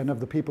history and of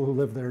the people who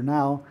live there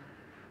now.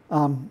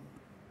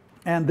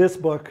 And this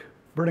book,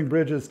 Burning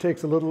Bridges,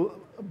 takes a little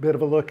bit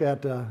of a look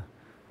at the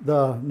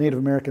Native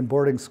American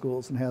boarding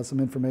schools and has some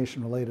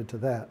information related to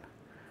that.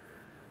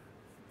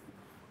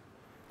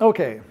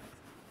 Okay.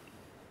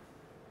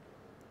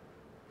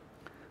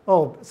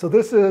 Oh, so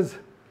this is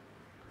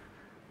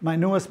my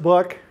newest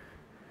book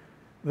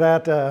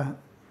that I'm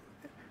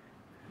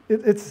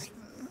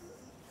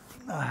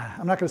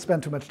not going to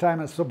spend too much time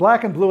on it. So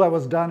Black and Blue, I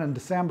was done in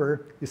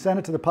December. You send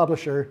it to the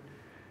publisher.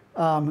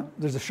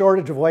 There's a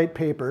shortage of white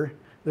paper.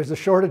 There's a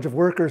shortage of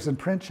workers in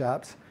print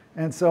shops.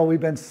 And so we've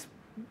been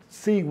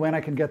seeing when I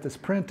can get this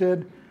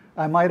printed.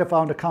 I might have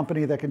found a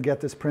company that can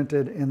get this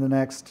printed in the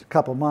next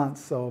couple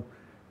months. So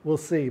we'll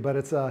see. But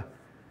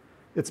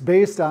it's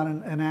based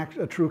on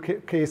a true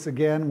case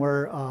again,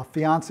 where a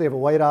fiance of a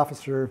white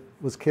officer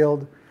was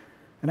killed.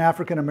 An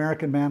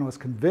African-American man was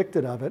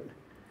convicted of it.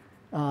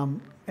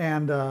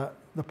 And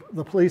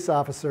the police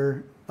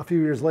officer, a few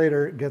years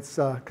later, gets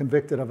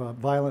convicted of a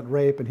violent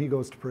rape, and he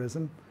goes to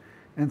prison.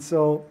 And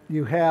so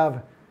you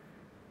have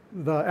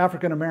the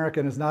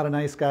African-American is not a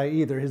nice guy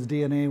either. His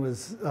DNA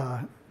was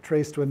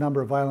traced to a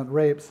number of violent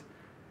rapes.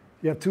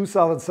 You have 2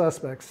 solid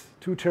suspects,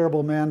 2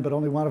 terrible men, but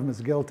only one of them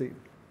is guilty.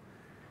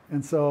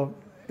 And so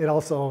it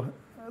also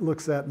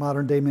looks at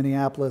modern-day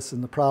Minneapolis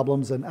and the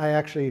problems. And I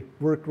actually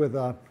worked with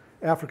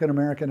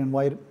African-American and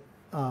white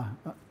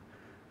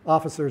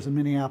officers in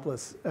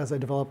Minneapolis as I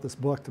developed this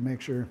book to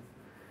make sure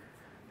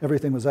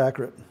everything was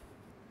accurate.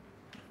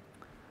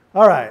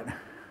 All right.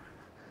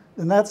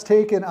 And that's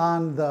taken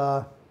on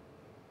the,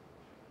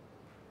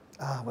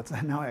 what's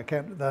that now? I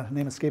can't, the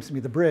name escapes me,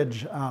 the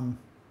bridge.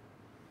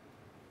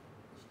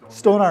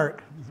 Stone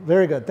Arc.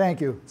 Very good.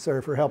 Thank you,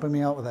 sir, for helping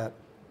me out with that.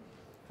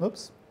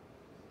 Whoops.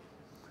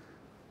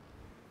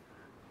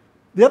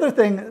 The other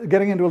thing,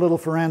 getting into a little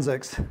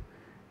forensics,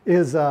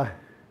 is the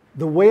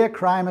way a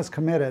crime is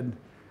committed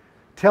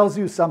tells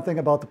you something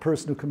about the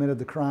person who committed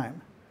the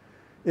crime.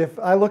 If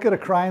I look at a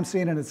crime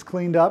scene and it's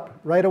cleaned up,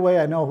 right away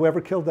I know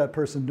whoever killed that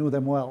person knew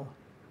them well.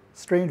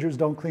 Strangers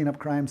don't clean up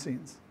crime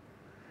scenes.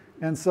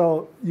 And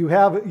so you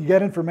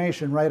get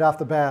information right off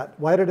the bat.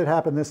 Why did it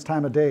happen this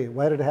time of day?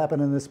 Why did it happen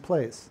in this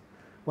place?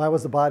 Why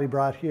was the body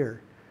brought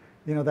here?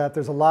 You know, that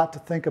there's a lot to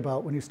think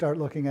about when you start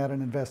looking at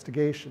an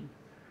investigation.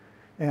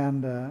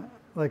 And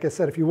like I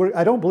said, if you work,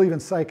 I don't believe in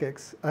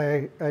psychics.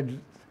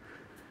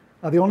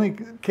 The only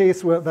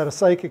case that a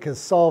psychic has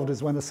solved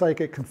is when the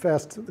psychic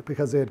confessed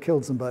because they had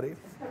killed somebody.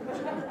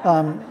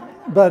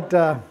 But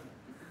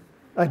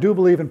I do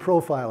believe in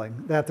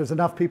profiling, that there's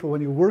enough people,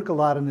 when you work a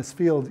lot in this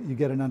field, you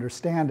get an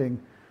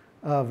understanding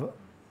of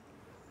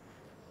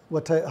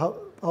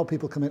how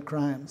people commit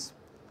crimes.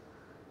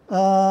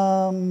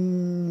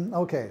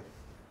 Okay.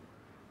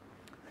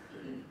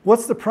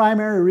 What's the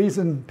primary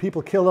reason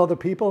people kill other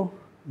people?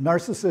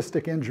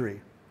 Narcissistic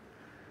injury.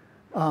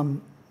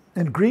 In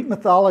Greek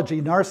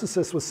mythology,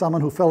 Narcissus was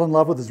someone who fell in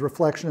love with his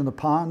reflection in the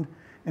pond,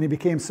 and he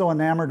became so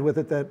enamored with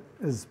it that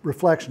his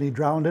reflection, he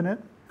drowned in it.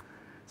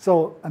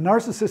 So a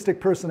narcissistic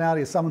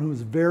personality is someone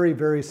who's very,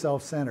 very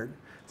self-centered.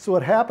 So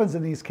what happens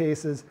in these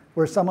cases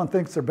where someone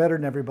thinks they're better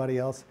than everybody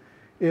else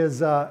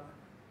is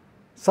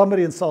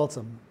somebody insults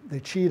them. They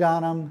cheat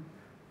on them.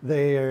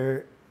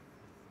 They're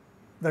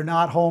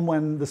not home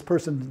when this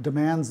person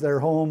demands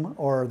they're home,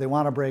 or they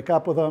want to break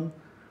up with them,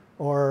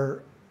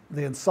 or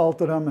they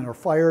insulted them or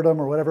fired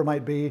them or whatever it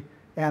might be,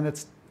 and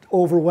it's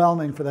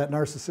overwhelming for that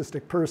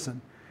narcissistic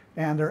person.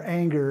 And their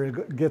anger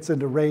gets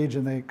into rage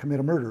and they commit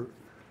a murder.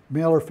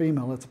 Male or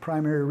female, it's a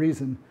primary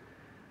reason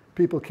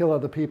people kill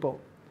other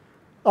people.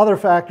 Other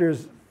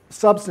factors,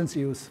 substance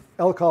use,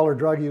 alcohol or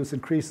drug use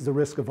increases the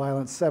risk of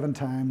violence 7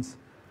 times.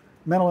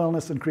 Mental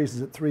illness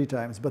increases it 3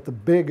 times. But the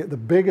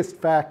biggest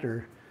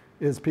factor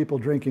is people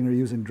drinking or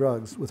using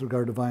drugs with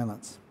regard to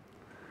violence.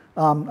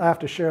 I have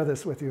to share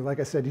this with you. Like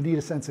I said, you need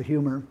a sense of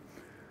humor.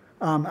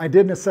 I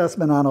did an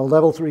assessment on a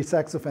level 3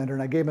 sex offender,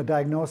 and I gave him a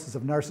diagnosis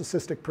of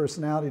narcissistic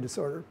personality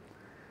disorder.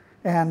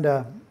 And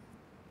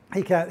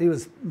he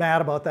was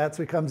mad about that,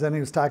 so he comes in and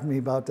he was talking to me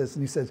about this,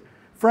 and he says,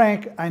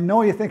 Frank, I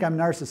know you think I'm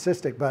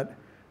narcissistic, but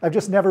I've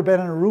just never been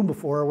in a room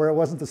before where it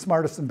wasn't the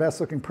smartest and best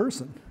looking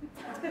person.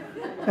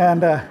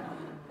 And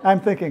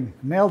I'm thinking,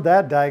 nailed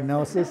that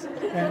diagnosis.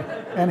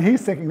 And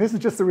he's thinking, this is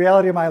just the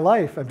reality of my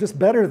life. I'm just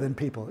better than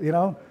people, you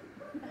know?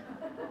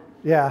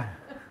 Yeah.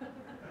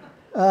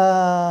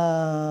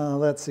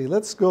 Let's see,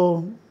 let's go.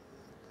 I'm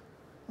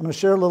going to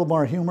share a little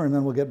more humor and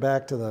then we'll get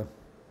back to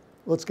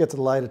let's get to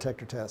the lie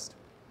detector test.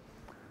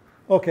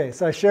 Okay,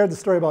 so I shared the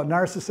story about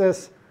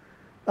Narcissus.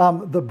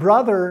 The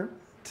brother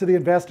to the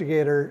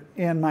investigator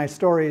in my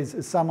stories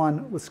is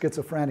someone with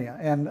schizophrenia.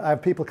 And I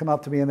have people come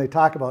up to me and they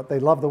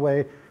love the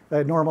way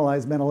I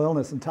normalize mental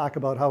illness and talk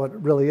about how it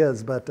really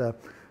is. But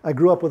I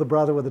grew up with a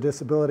brother with a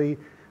disability.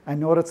 I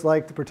know what it's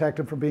like to protect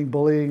him from being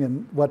bullying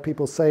and what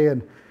people say.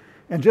 And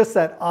just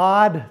that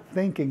odd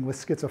thinking with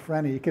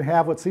schizophrenia. You can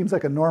have what seems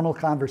like a normal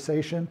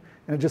conversation,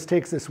 and it just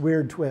takes this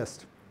weird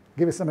twist. I'll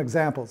give you some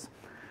examples.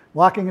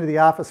 Walking into the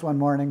office one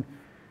morning,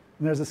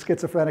 and there's a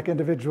schizophrenic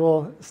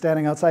individual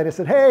standing outside. I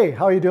said, hey,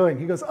 how are you doing?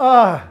 He goes,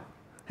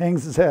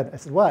 hangs his head. I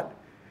said, what?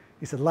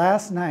 He said,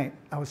 last night,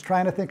 I was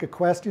trying to think of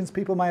questions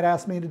people might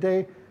ask me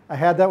today. I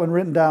had that one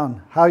written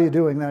down. How are you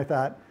doing? Then I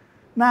thought,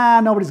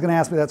 nah, nobody's going to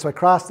ask me that, so I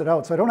crossed it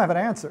out, so I don't have an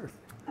answer.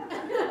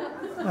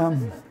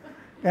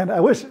 And I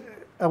wish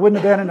I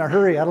wouldn't have been in a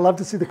hurry. I'd love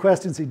to see the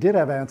questions he did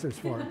have answers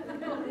for.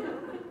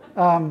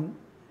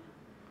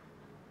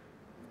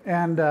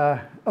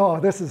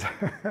 This is,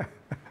 I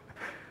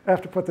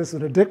have to put this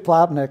in a Dick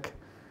Plotnick.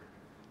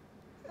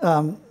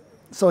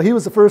 So he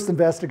was the first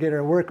investigator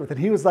I worked with, and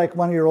he was like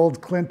one of your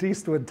old Clint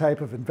Eastwood type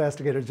of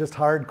investigators, just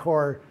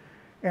hardcore.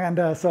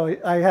 And so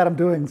I had him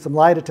doing some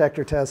lie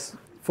detector tests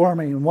for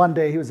me, and one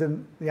day he was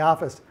in the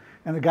office,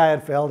 and the guy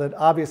had failed it,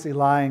 obviously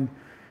lying.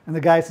 And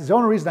the guy says, the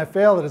only reason I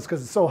failed it is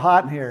because it's so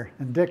hot in here.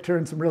 And Dick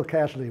turned some real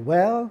casually.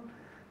 Well,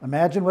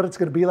 imagine what it's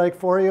going to be like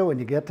for you when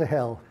you get to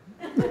hell.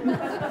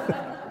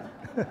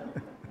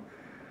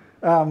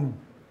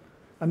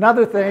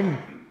 Another thing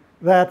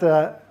that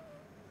a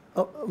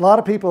lot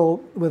of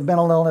people with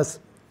mental illness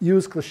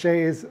use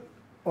cliches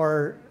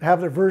or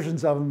have their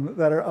versions of them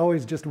that are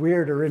always just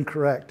weird or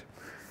incorrect.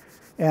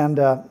 And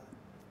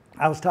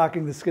I was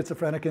talking to this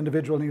schizophrenic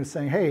individual, and he was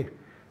saying, hey,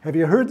 have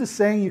you heard the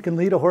saying, you can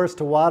lead a horse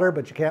to water,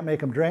 but you can't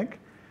make him drink?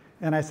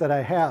 And I said,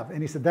 I have.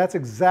 And he said, that's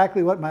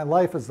exactly what my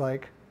life is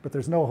like, but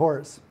there's no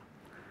horse.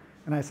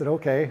 And I said,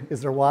 okay, is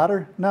there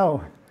water?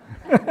 No.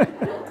 I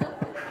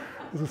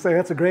was say,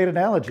 that's a great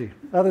analogy.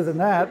 Other than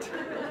that,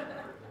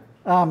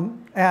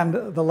 and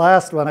the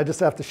last one I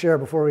just have to share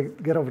before we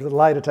get over to the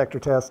lie detector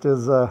test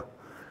is,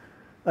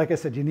 like I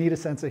said, you need a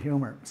sense of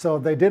humor. So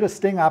they did a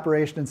sting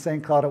operation in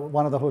St. Cloud at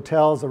one of the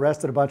hotels,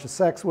 arrested a bunch of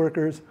sex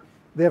workers.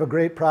 They have a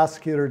great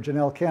prosecutor,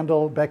 Janelle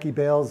Kendall, Becky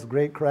Bales,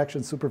 great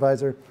corrections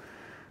supervisor.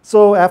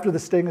 So after the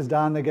sting is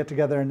done, they get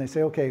together and they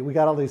say, okay, we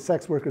got all these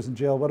sex workers in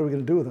jail. What are we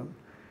going to do with them? And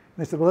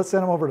they said, well, let's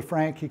send them over to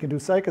Frank. He can do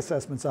psych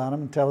assessments on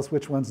them and tell us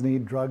which ones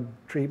need drug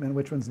treatment,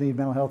 which ones need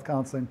mental health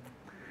counseling.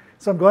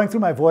 So I'm going through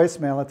my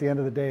voicemail at the end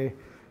of the day,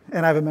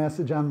 and I have a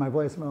message on my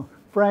voicemail.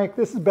 Frank,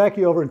 this is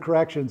Becky over in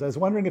corrections. I was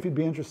wondering if you'd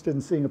be interested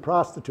in seeing a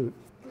prostitute.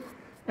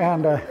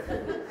 And I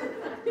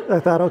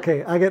thought,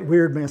 okay, I get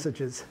weird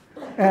messages.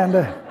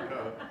 And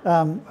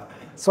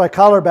so I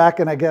call her back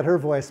and I get her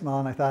voicemail,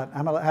 and I thought,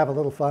 I'm going to have a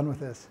little fun with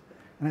this.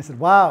 And I said,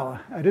 wow,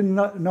 I didn't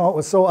know it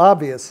was so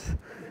obvious.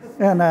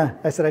 And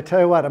I said, I tell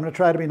you what, I'm going to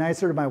try to be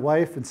nicer to my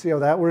wife and see how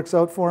that works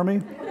out for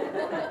me.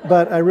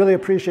 But I really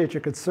appreciate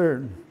your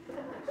concern.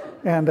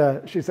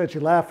 And she said she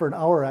laughed for an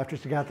hour after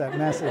she got that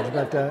message.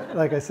 But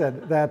like I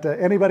said, that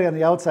anybody on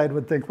the outside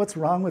would think, what's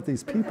wrong with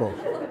these people?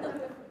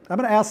 I'm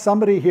going to ask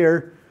somebody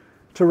here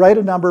to write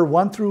a number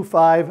 1 through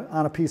 5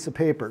 on a piece of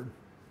paper.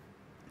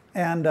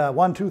 And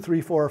 1, 2,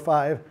 3, 4, or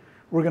 5.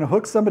 We're going to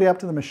hook somebody up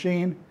to the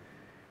machine.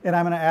 And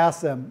I'm going to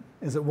ask them,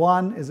 is it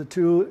 1, is it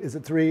 2, is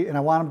it 3? And I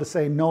want them to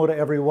say no to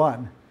every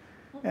one.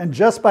 And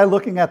just by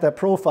looking at that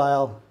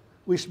profile,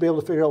 we should be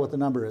able to figure out what the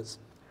number is.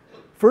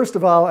 First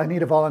of all, I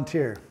need a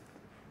volunteer.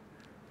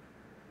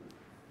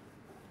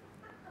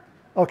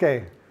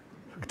 Okay,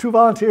 2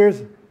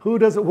 volunteers. Who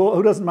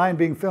doesn't mind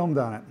being filmed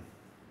on it?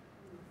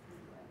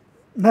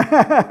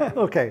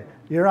 Okay,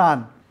 you're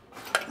on.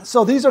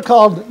 So these are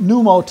called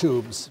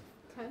pneumotubes.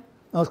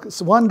 Okay.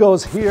 So one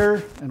goes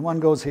here and one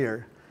goes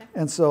here. Okay.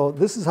 And so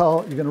this is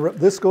how you're going to,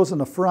 this goes in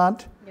the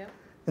front, yep.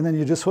 And then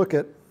you just hook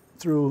it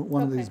through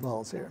one of these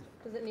balls here.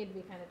 Does it need to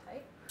be kind of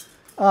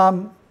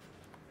tight?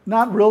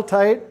 Not real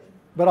tight,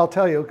 but I'll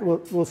tell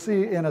you, we'll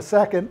see in a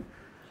second.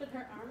 Should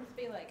her arms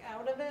be like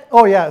out of it?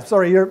 Oh yeah,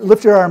 sorry,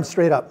 lift your arms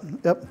straight up.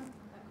 Yep.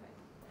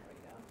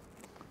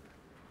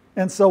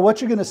 And so what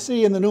you're going to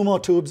see in the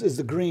pneumotubes is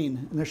the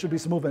green, and there should be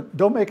some movement.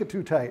 Don't make it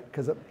too tight,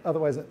 because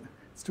otherwise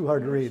it's too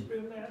hard to read.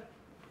 Spin that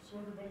so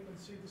everybody can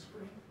see the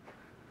screen.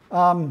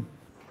 Possible?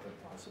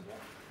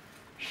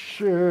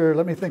 Sure,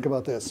 let me think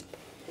about this.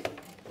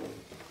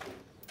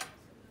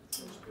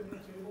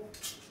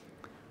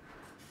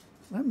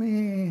 I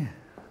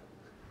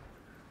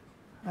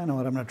know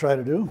what I'm going to try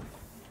to do.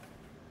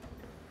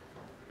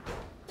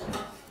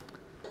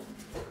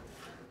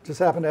 Just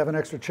happen to have an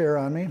extra chair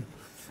on me.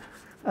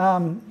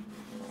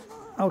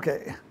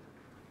 Okay,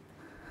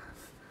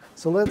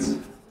 so we'll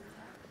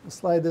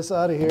slide this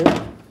out of here.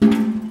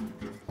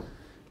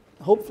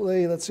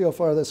 Hopefully, let's see how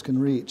far this can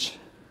reach.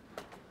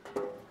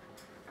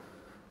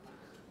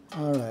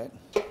 All right.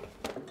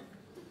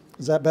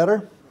 Is that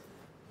better?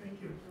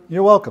 Thank you.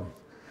 You're welcome.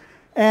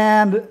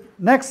 And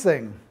next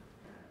thing.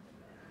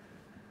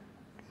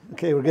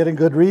 Okay, we're getting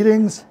good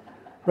readings.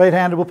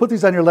 Right-handed. We'll put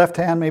these on your left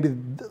hand, maybe.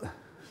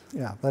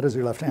 Yeah, that is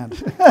your left hand.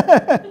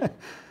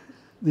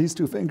 These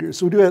 2 fingers.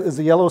 So we do it. Is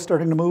the yellow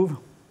starting to move?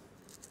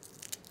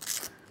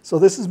 So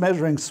this is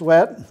measuring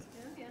sweat.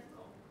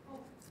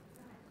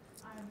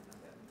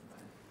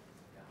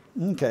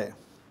 Okay.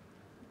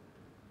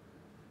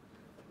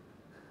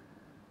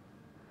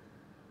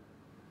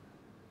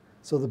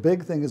 So the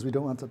big thing is we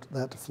don't want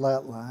that to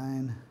flat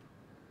line.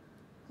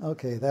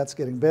 Okay, that's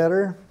getting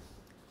better.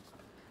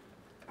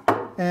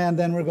 And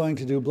then we're going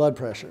to do blood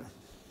pressure.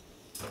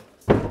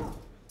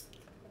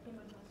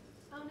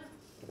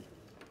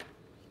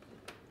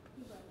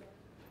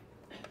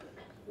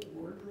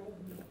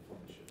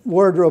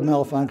 Wardrobe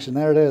malfunction,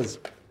 there it is.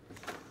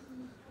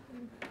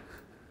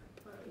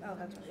 Oh,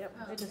 that's right. Yep,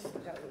 it just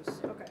got loose.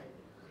 Okay.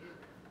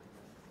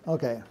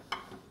 Okay.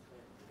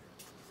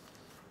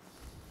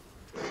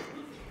 I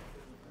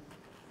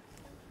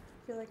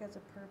feel like as a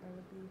perp, I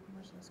would be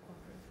much less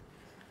cooperative.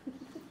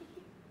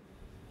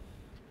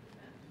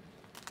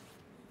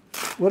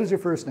 What is your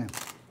first name?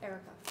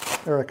 Erica.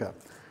 Erica.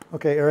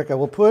 Okay, Erica,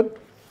 we'll put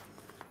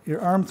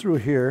your arm through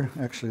here.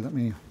 Actually, let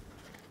me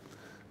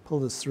pull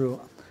this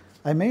through.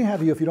 I may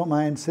have you, if you don't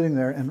mind, sitting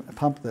there and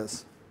pump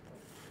this.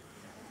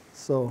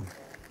 So,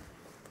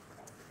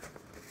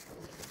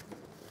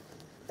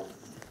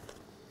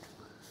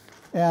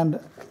 and I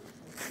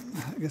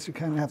guess you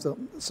kind of have to,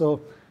 so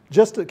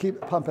just to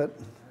pump it.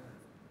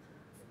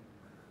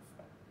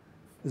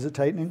 Is it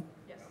tightening?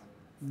 Yes.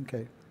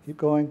 Okay, keep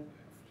going.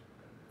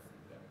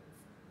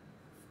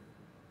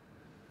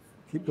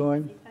 Keep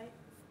going. Keep tight.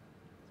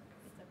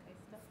 It's okay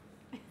still.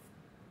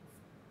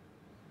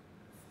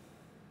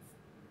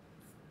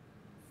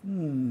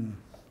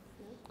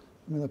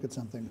 Let me look at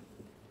something.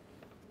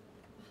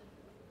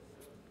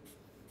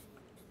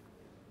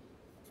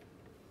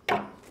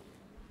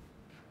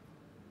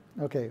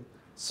 Okay,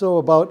 so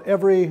about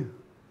every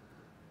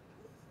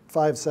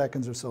 5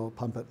 seconds or so,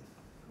 pump it.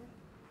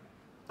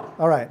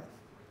 All right.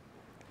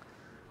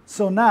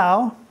 So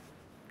now,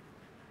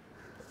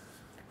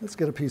 let's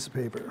get a piece of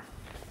paper.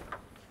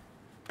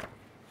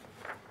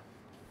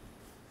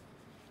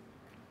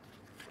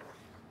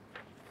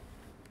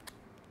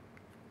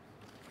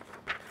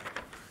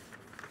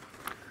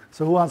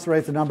 So who wants to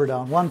write the number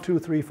down? 1, 2,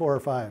 3, 4, or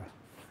 5?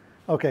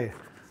 Okay,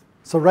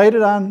 so write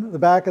it on the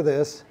back of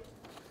this,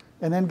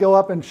 and then go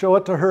up and show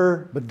it to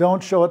her, but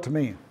don't show it to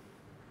me.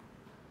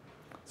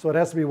 So it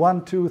has to be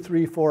 1, 2,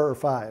 3, 4, or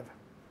 5.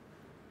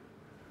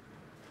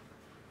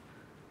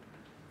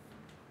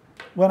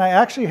 When I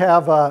actually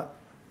have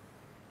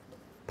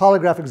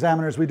polygraph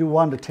examiners, we do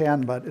 1 to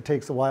 10, but it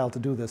takes a while to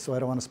do this, so I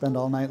don't want to spend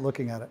all night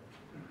looking at it.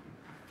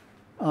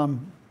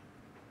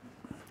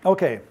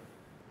 Okay.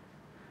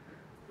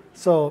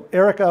 So,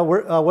 Erica,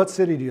 what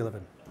city do you live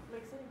in?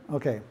 Lake City.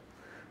 Okay.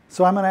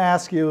 So I'm going to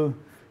ask you,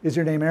 is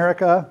your name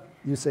Erica?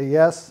 You say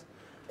yes.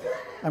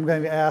 I'm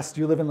going to ask,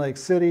 do you live in Lake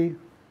City?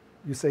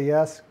 You say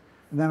yes.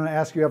 And then I'm going to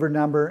ask you every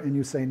number, and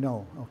you say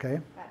no, okay?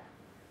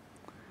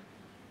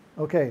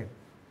 Okay.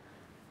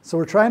 So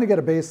we're trying to get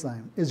a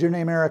baseline. Is your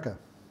name Erica?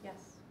 Yes.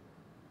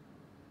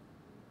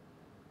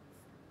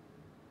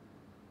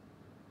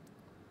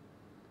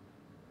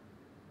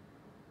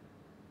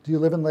 Do you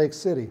live in Lake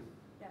City?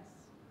 Yes.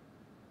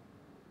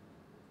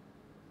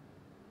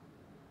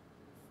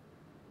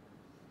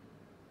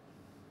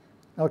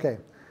 Okay.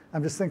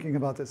 I'm just thinking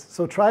about this.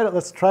 So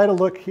let's try to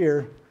look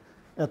here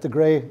at the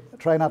gray.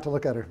 Try not to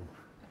look at her.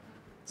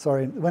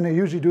 Sorry, when they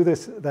usually do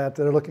this, that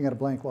they're looking at a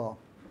blank wall.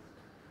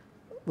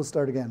 We'll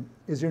start again.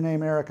 Is your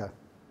name Erica?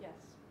 Yes.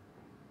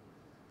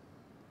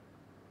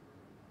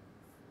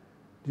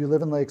 Do you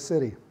live in Lake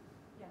City?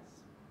 Yes.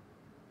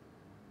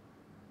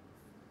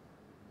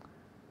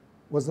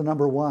 Was the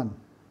number 1?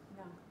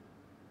 No.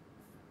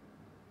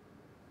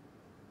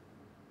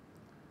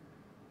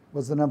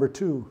 Was the number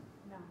 2?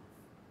 No.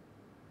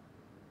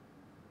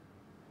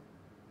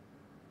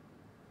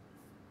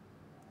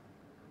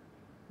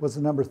 Was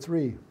the number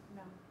 3? No.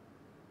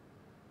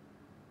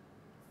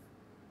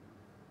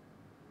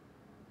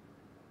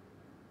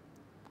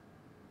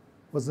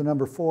 Was the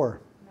number 4?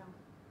 No.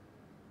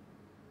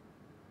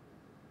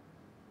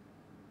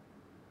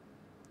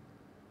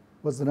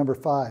 Was the number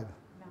 5? No.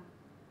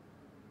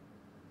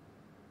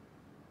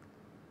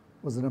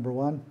 Was the number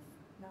 1?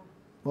 No.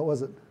 What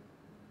was it?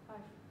 5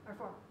 or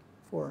 4.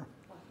 4.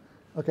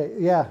 Okay,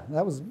 yeah,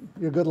 that was,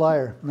 you're a good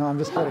liar. No, I'm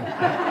just kidding.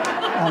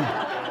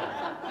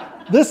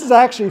 This is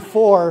actually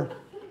 4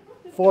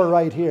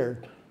 right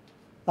here.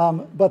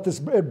 But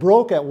it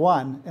broke at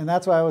 1, and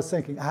that's why I was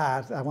thinking,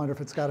 I wonder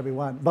if it's got to be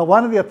 1. But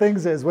one of the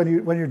things is when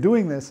you're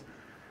doing this,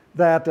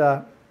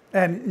 that,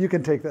 and you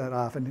can take that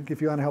off, and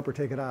if you want to help her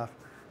take it off,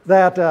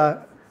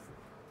 that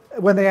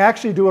when they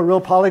actually do a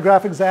real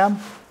polygraph exam,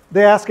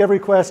 they ask every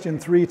question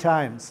 3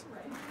 times.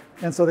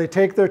 And so they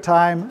take their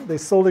time, they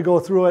slowly go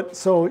through it,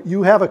 so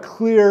you have a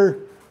clear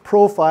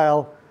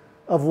profile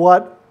of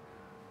what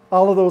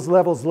all of those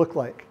levels look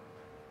like.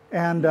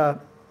 And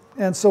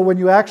so when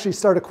you actually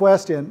start a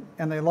question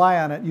and they lie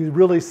on it, you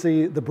really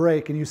see the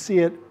break, and you see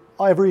it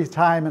every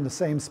time in the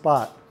same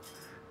spot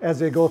as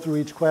they go through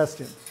each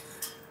question.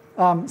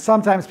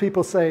 Sometimes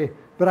people say,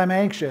 but I'm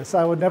anxious,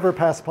 I would never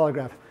pass a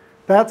polygraph.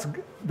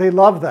 They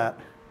love that.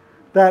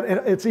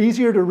 It's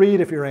easier to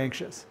read if you're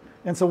anxious.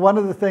 And so one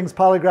of the things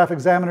polygraph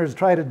examiners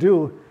try to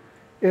do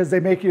is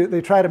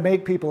they try to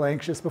make people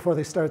anxious before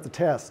they start the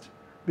test,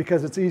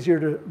 because it's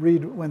easier to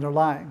read when they're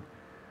lying.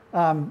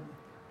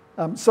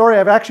 Sorry,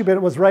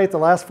 it was right the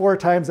last 4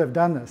 times I've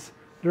done this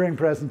during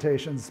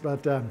presentations,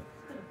 but to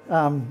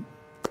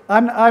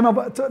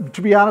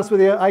be honest with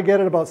you, I get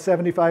it about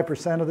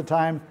 75% of the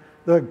time.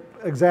 The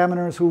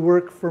examiners who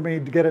work for me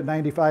get it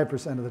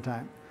 95% of the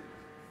time.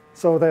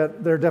 So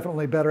that they're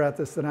definitely better at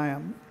this than I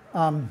am.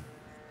 I'm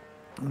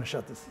going to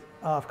shut this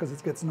off because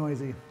it gets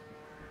noisy.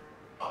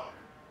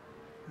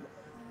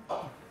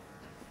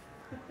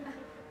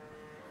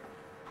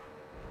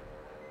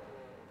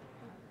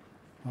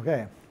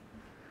 Okay.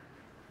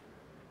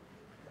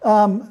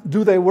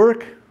 Do they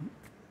work?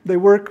 They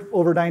work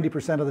over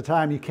 90% of the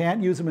time. You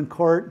can't use them in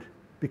court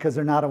because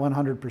they're not at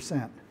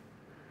 100%.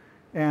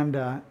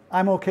 And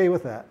I'm okay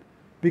with that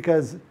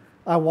because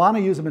I want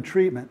to use them in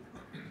treatment.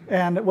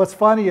 And what's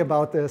funny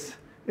about this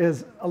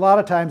is a lot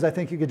of times I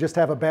think you could just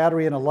have a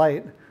battery and a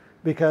light,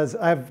 because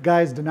I have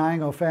guys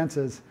denying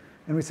offenses,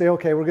 and we say,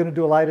 okay, we're going to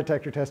do a lie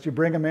detector test. You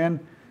bring them in,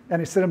 and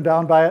you sit them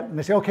down by it, and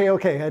they say,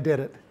 okay, I did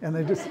it. And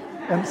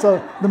and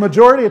so the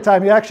majority of the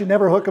time, you actually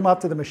never hook them up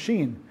to the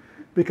machine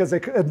because they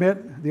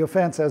admit the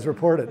offense as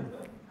reported.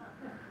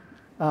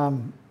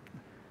 And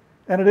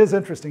it is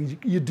interesting.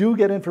 You do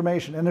get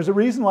information, and there's a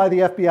reason why the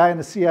FBI and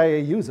the CIA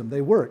use them.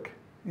 They work.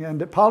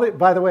 And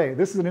by the way,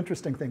 this is an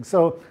interesting thing.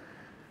 So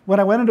when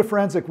I went into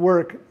forensic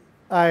work,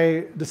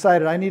 I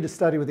decided I need to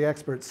study with the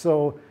experts.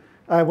 So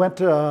I went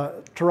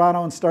to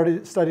Toronto and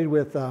studied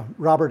with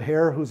Robert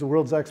Hare, who's the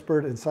world's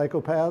expert in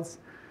psychopaths.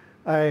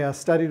 I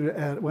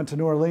went to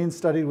New Orleans,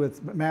 studied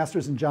with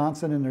Masters and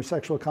Johnson in their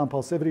sexual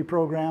compulsivity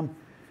program.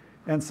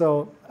 And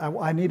so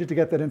I needed to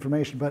get that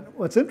information. But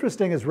what's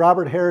interesting is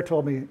Robert Hare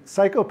told me,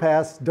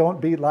 psychopaths don't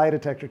beat lie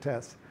detector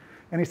tests.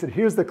 And he said,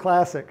 here's the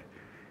classic.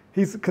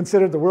 He's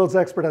considered the world's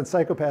expert on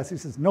psychopaths. He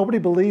says, nobody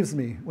believes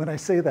me when I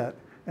say that.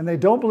 And they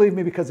don't believe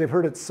me because they've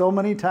heard it so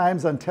many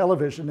times on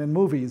television and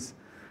movies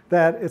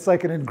that it's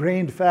like an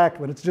ingrained fact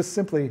when it's just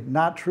simply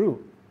not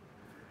true.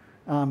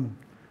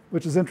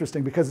 Which is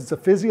interesting because it's a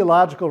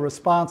physiological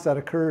response that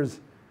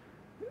occurs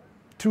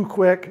too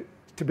quick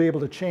to be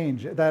able to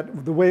change.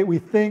 That the way we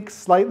think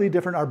slightly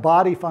different, our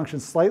body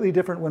functions slightly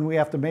different when we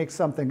have to make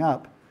something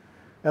up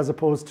as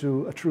opposed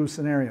to a true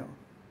scenario.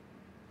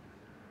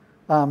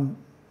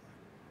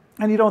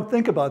 And you don't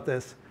think about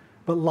this,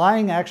 but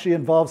lying actually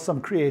involves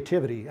some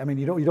creativity. I mean,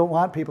 you don't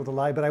want people to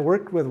lie, but I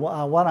worked with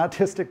one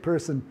autistic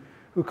person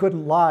who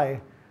couldn't lie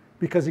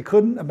because he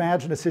couldn't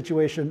imagine a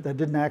situation that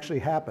didn't actually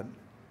happen.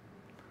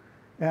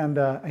 And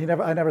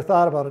I never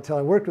thought about it till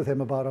I worked with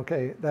him about,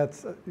 okay,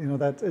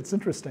 it's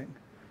interesting.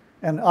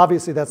 And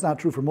obviously that's not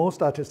true for most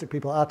autistic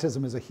people.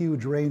 Autism is a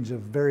huge range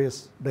of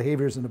various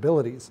behaviors and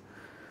abilities.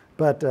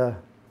 But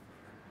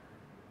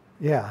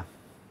yeah.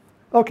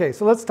 Okay,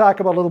 so let's talk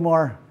about a little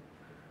more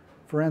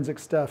forensic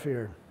stuff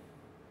here.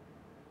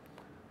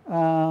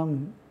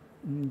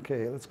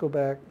 Okay, let's go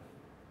back.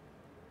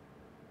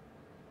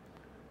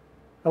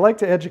 I like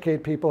to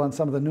educate people on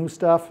some of the new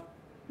stuff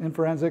in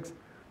forensics.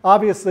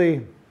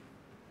 Obviously,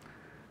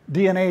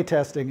 DNA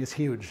testing is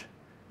huge.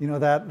 You know,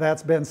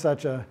 that's been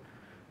such a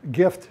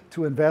gift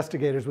to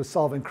investigators with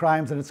solving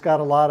crimes, and it's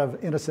got a lot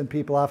of innocent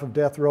people off of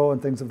death row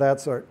and things of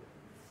that sort.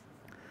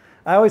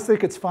 I always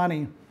think it's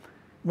funny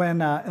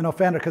when an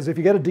offender, because if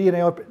you get a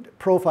DNA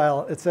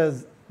profile, it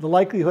says the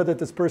likelihood that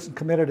this person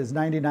committed is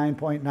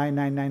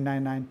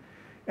 99.99999,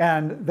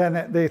 and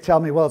then they tell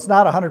me, well, it's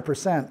not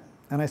 100%.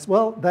 And I say,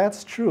 well,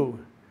 that's true,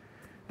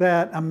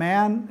 that a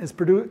man is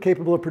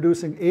capable of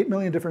producing 8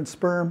 million different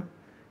sperm,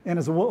 and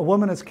a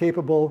woman is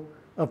capable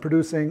of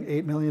producing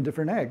 8 million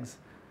different eggs.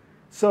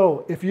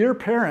 So if your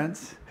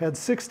parents had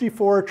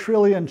 64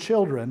 trillion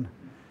children,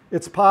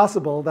 it's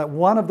possible that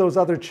one of those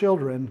other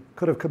children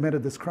could have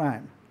committed this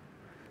crime.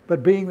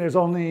 But being there's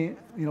only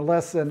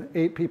less than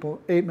 8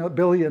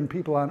 billion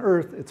people on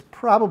Earth, it's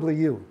probably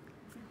you.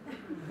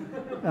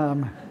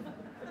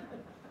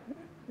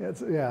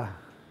 Yeah.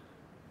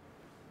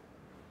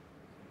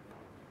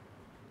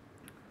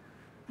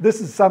 This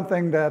is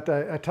something that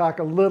I talk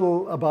a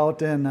little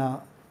about in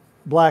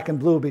Black and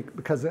Blue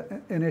because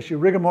an issue,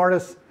 rigor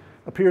mortis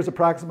appears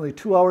approximately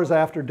 2 hours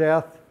after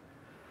death,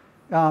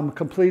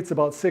 completes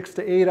about 6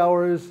 to 8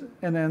 hours,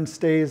 and then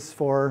stays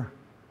for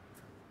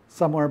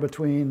somewhere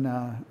between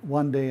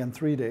 1 day and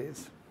 3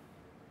 days.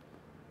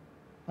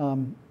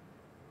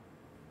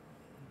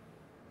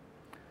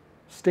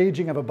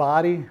 Staging of a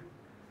body.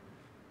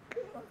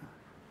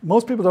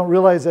 Most people don't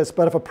realize this,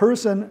 but if a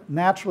person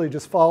naturally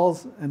just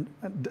falls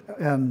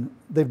and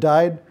they've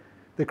died,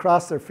 they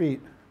cross their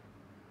feet.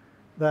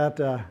 That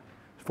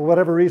for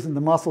whatever reason,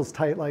 the muscle's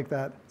tight like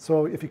that.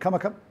 So if you come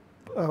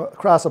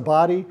across a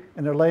body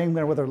and they're laying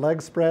there with their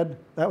legs spread,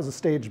 that was a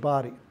staged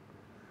body.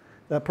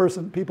 That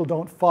person, people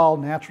don't fall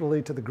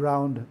naturally to the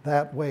ground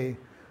that way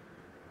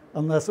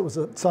unless it was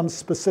some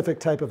specific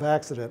type of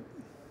accident.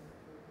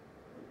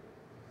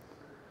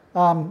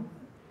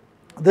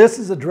 This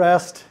is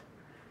addressed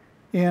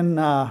in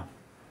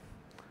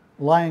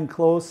Lying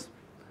Close,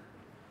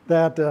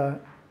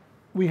 that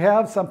we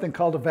have something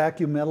called a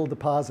vacuum metal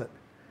deposit.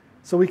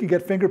 So we can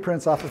get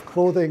fingerprints off of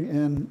clothing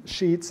and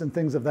sheets and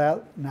things of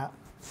that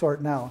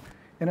sort now.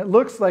 And it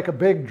looks like a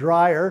big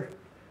dryer.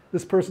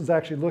 This person's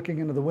actually looking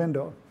into the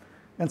window.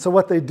 And so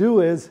what they do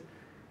is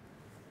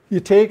you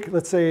take,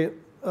 let's say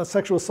a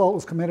sexual assault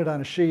was committed on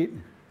a sheet,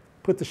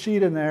 put the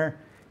sheet in there,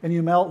 and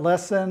you melt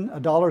less than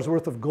 $1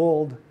 worth of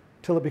gold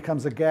till it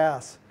becomes a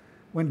gas.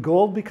 When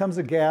gold becomes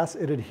a gas,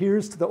 it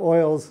adheres to the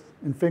oils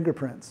in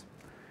fingerprints.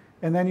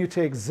 And then you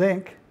take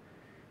zinc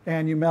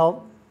and you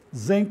melt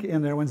zinc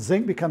in there. When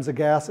zinc becomes a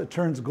gas, it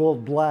turns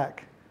gold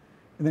black.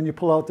 And then you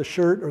pull out the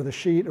shirt or the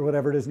sheet or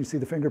whatever it is and you see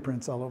the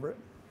fingerprints all over it.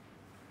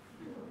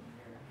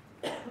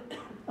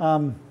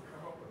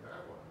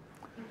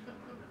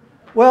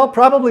 Well,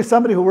 probably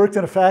somebody who worked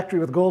in a factory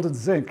with gold and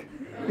zinc,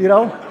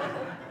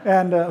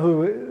 and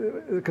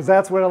because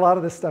that's where a lot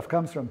of this stuff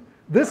comes from.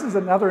 This is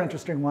another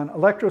interesting one,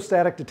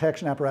 electrostatic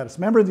detection apparatus.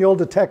 Remember in the old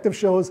detective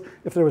shows,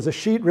 if there was a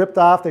sheet ripped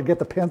off, they'd get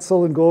the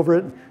pencil and go over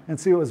it and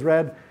see it was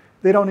red.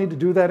 They don't need to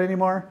do that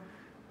anymore.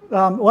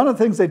 One of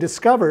the things they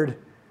discovered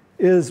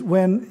is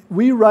when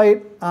we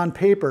write on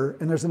paper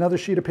and there's another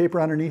sheet of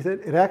paper underneath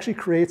it, it actually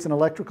creates an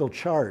electrical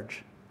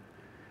charge.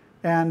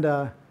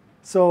 And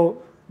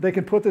so they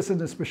can put this in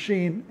this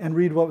machine and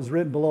read what was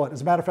written below it.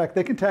 As a matter of fact,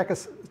 they can take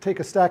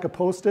a stack of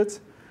Post-its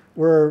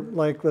where,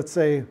 like, let's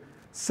say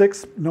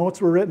 6 notes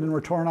were written and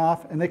were torn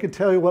off, and they can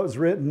tell you what was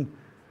written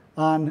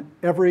on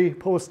every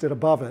Post-it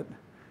above it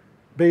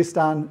based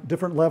on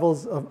different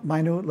levels of,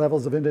 minute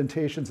levels of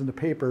indentations in the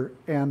paper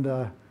and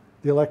the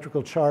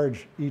electrical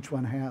charge each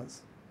one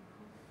has.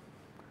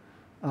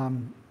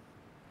 And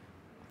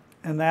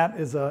that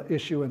is an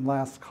issue in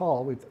Last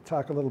Call. We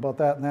talk a little about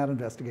that in that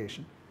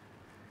investigation.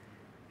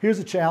 Here's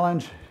a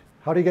challenge.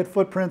 How do you get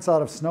footprints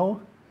out of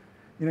snow?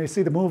 You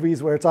see the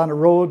movies where it's on the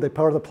road, they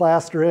pour the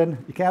plaster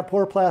in. You can't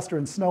pour plaster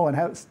in snow and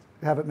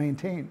have it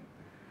maintained.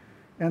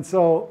 And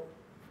so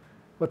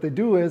what they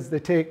do is they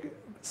take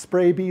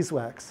spray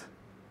beeswax,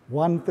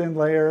 one thin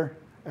layer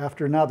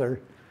after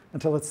another,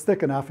 until it's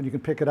thick enough and you can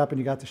pick it up and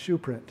you got the shoe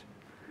print.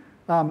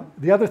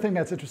 The other thing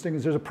that's interesting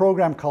is there's a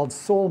program called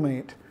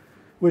Soulmate,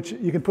 which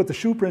you can put the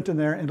shoe print in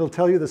there and it'll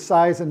tell you the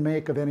size and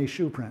make of any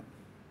shoe print.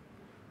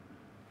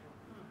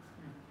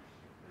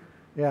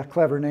 Yeah,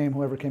 clever name,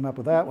 whoever came up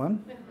with that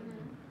one.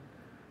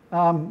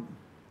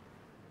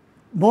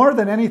 More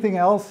than anything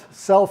else,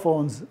 cell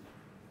phones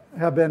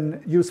have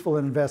been useful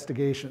in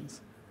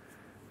investigations.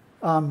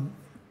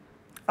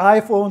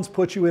 iPhones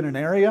put you in an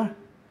area.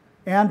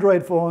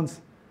 Android phones,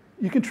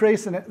 you can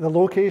trace the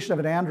location of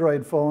an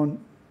Android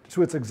phone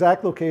to its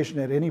exact location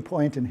at any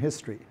point in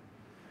history.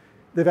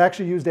 They've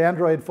actually used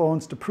Android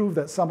phones to prove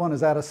that someone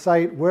is at a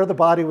site where the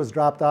body was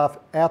dropped off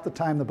at the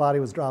time the body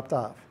was dropped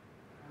off.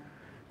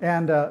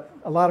 And a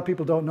lot of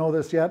people don't know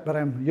this yet, but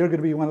you're going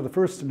to be one of the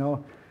first to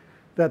know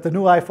that the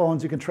new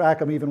iPhones, you can track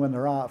them even when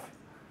they're off.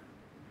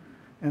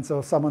 And so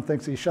if someone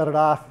thinks you shut it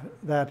off,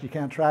 that you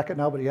can't track it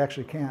now, but you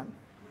actually can.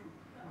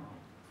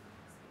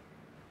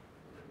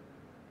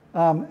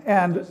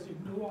 And Does the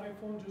new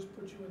iPhone just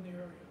put you in the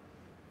area?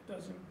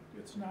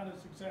 It's not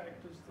as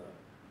exact as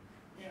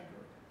the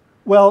Android.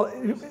 Well,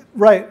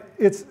 right.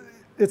 It's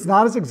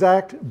not as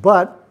exact,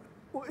 but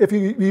if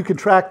you can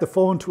track the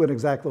phone to an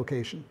exact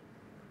location.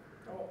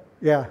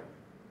 Yeah.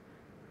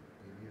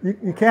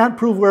 You can't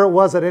prove where it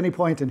was at any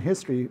point in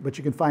history, but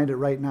you can find it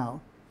right now.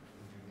 Would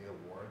you need a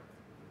warrant?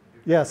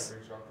 Yes.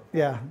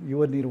 Yeah, you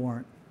would need a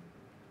warrant.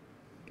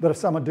 But if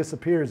someone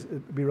disappears,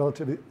 it'd be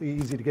relatively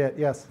easy to get.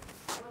 Yes.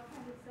 What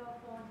kind of cell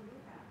phone do you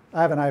have?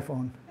 I have an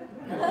iPhone.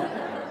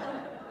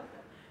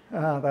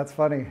 That's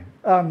funny.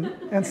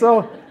 And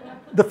so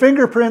the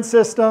fingerprint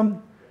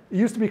system, it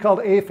used to be called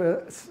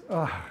APHIS.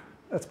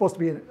 That's supposed to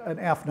be an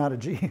F, not a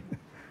G.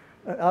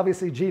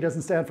 Obviously, G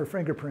doesn't stand for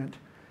fingerprint.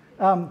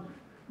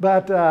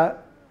 But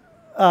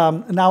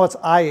now it's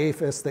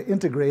IAPHIS, the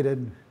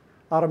integrated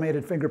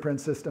automated fingerprint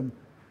system.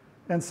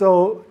 And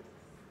so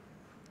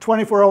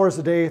 24 hours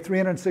a day,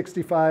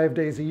 365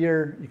 days a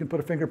year, you can put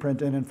a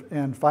fingerprint in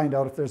and find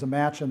out if there's a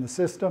match in the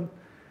system.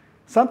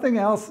 Something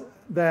else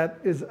that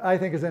I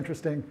think is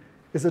interesting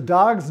is a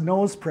dog's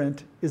nose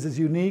print is as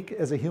unique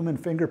as a human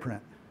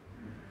fingerprint.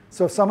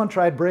 So if someone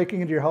tried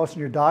breaking into your house and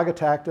your dog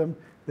attacked them,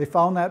 they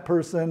found that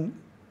person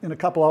in a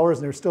couple hours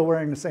and they're still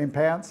wearing the same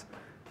pants,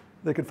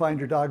 they could find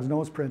your dog's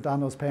nose print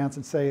on those pants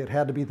and say it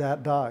had to be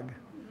that dog.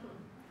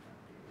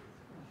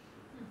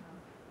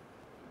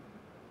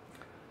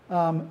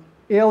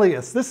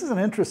 Alias, this is an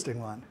interesting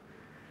one.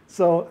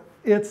 So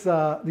it's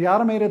the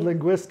Automated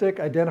Linguistic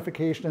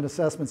Identification and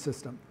Assessment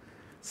System.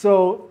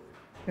 So,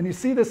 and you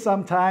see this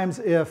sometimes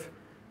if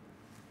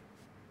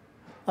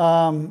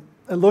it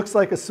looks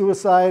like a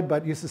suicide,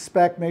 but you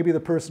suspect maybe the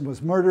person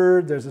was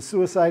murdered, there's a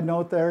suicide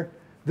note there.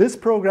 This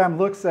program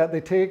looks at,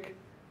 they take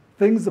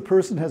things the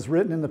person has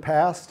written in the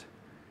past,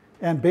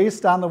 and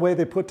based on the way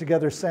they put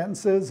together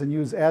sentences and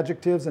use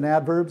adjectives and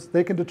adverbs,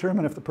 they can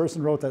determine if the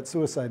person wrote that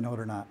suicide note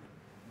or not.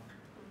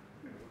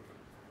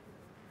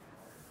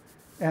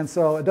 And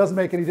so it doesn't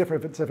make any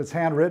difference if it's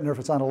handwritten or if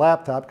it's on a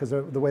laptop because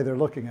of the way they're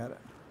looking at it.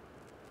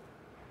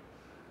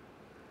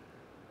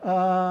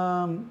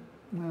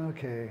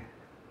 Okay.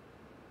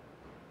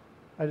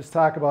 I just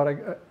talk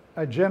about,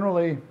 I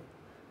generally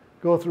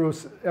go through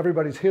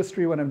everybody's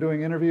history when I'm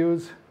doing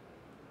interviews.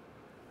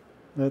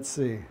 Let's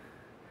see.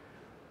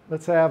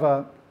 Let's have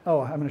I'm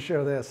going to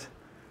share this.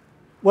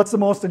 What's the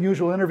most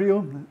unusual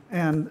interview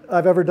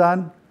I've ever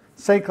done?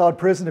 St. Cloud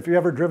Prison, if you've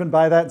ever driven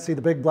by that and see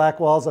the big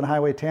black walls on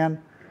Highway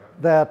 10,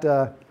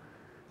 that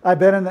I've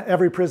been in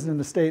every prison in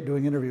the state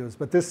doing interviews,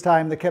 but this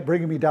time they kept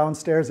bringing me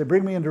downstairs. They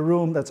bring me into a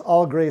room that's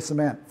all gray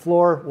cement,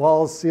 floor,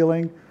 walls,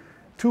 ceiling,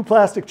 2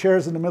 plastic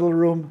chairs in the middle of the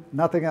room,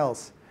 nothing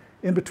else.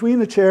 In between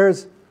the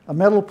chairs, a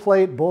metal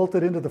plate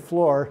bolted into the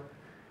floor,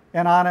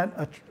 and on it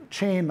a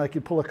chain like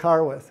you pull a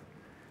car with.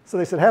 So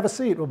they said, have a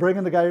seat, we'll bring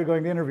in the guy you're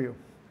going to interview.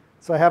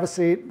 So I have a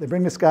seat, they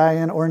bring this guy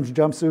in, orange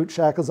jumpsuit,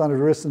 shackles on his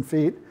wrists and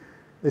feet.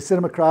 They sit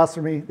him across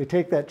from me, they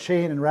take that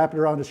chain and wrap it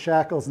around his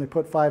shackles and they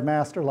put 5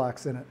 master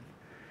locks in it.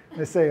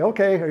 They say,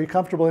 okay, are you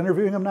comfortable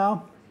interviewing him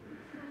now?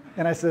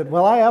 And I said,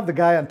 well, I have the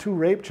guy on 2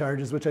 rape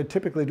charges, which I'd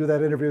typically do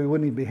that interview, he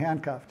wouldn't even be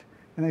handcuffed.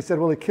 And they said,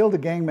 well, he killed a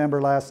gang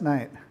member last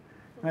night.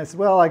 And I said,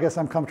 well, I guess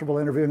I'm comfortable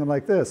interviewing him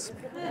like this.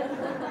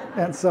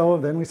 And so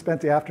then we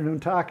spent the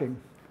afternoon talking.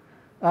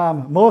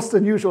 Most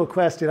unusual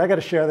question, I got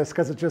to share this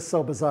because it's just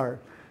so bizarre.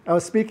 I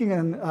was speaking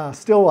in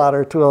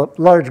Stillwater to a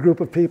large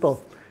group of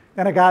people,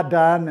 and I got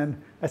done, and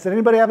I said,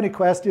 anybody have any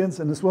questions?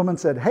 And this woman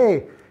said,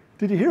 hey,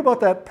 did you hear about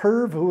that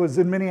perv who was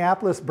in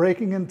Minneapolis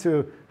breaking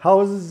into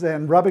houses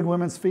and rubbing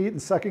women's feet and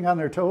sucking on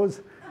their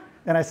toes?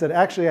 And I said,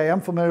 actually, I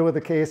am familiar with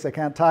the case. I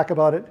can't talk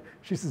about it.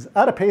 She says,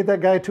 I'd have paid that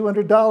guy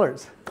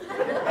 $200.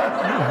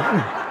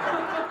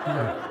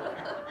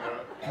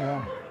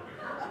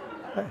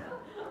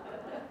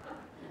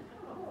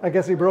 I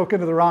guess he broke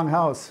into the wrong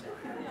house.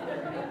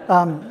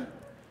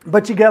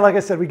 But you get, like I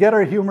said, we get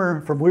our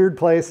humor from weird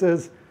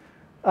places.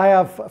 I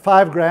have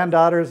 5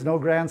 granddaughters, no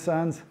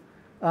grandsons.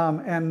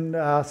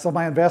 So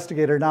my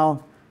investigator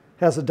now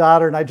has a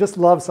daughter, and I just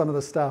love some of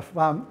the stuff.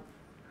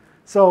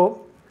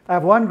 So I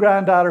have 1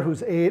 granddaughter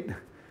who's 8,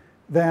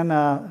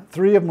 then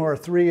 3 of them are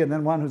 3, and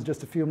then 1 who's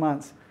just a few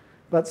months.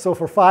 But so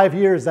for 5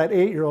 years, that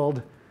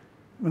 8-year-old,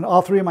 when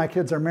all 3 of my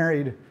kids are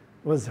married,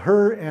 was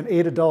her and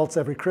 8 adults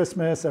every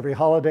Christmas, every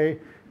holiday.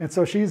 And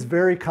so she's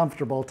very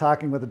comfortable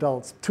talking with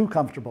adults, too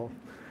comfortable.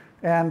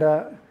 And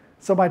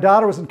so my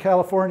daughter was in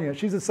California.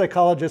 She's a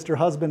psychologist. Her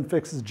husband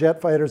fixes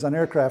jet fighters on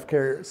aircraft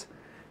carriers.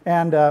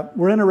 And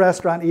we're in a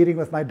restaurant eating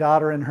with my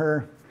daughter and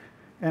her.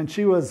 And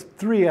she was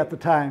 3 at the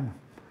time.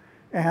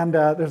 And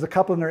there's a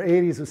couple in their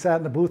 80s who sat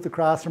in the booth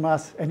across from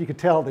us. And you could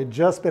tell they'd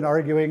just been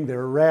arguing. They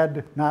were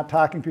red, not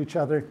talking to each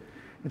other.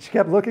 And she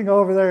kept looking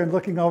over there and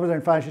looking over there.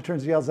 And finally she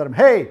turns and yells at him,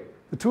 hey,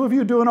 the 2 of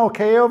you doing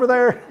okay over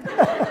there?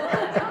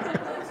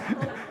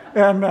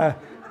 And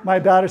my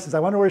daughter says, I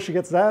wonder where she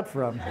gets that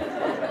from.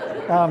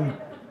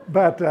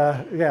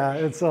 Yeah,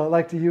 and so I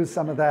like to use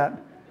some of that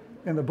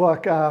in the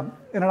book. In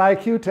an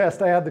IQ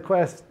test, I had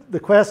the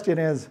question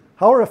is,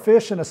 how are a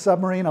fish and a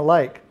submarine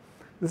alike?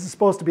 This is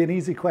supposed to be an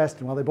easy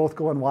question while they both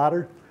go in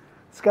water.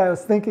 This guy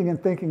was thinking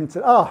and thinking and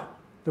said, oh,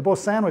 they're both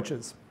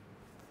sandwiches.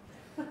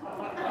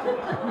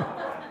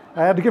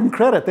 I had to give them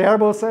credit. They are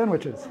both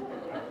sandwiches.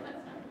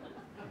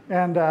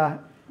 And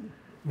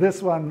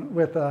this one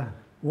with a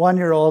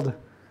 1-year-old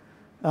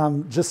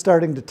just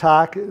starting to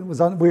talk. We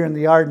were in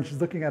the yard, and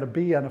she's looking at a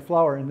bee on a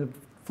flower, and it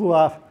flew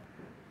off.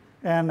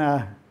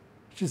 And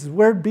she says,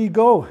 "Where'd bee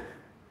go?"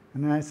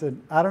 And I said,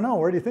 "I don't know.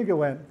 Where do you think it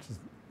went?" She says,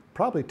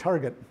 "Probably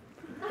Target."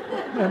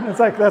 And it's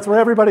like, that's where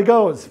everybody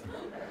goes.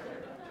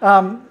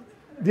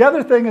 The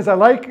other thing is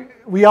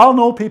we all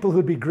know people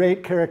who'd be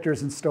great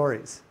characters in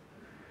stories.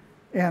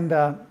 And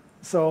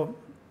so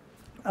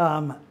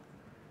the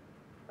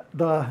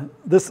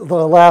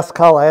last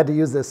call, I had to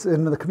use this.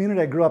 In the community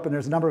I grew up in,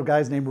 there's a number of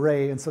guys named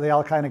Ray, and so they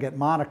all kind of get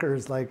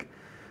monikers. Like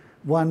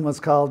one was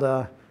called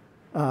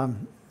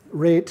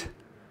Ray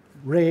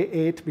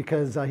 8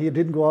 because he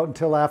didn't go out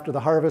until after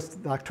the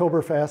harvest, the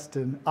Oktoberfest,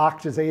 and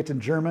Ocht is 8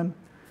 in German.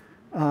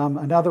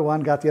 Another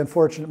one got the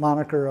unfortunate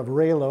moniker of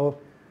Raylo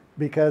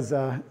because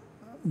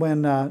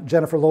when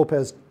Jennifer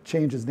Lopez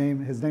changed his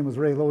name was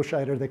Ray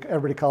Lowscheider.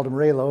 Everybody called him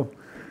Raylo.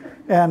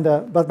 And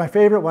but my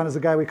favorite one is a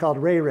guy we called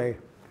Ray Ray.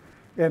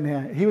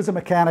 And he was a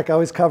mechanic,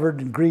 always covered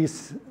in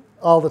grease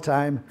all the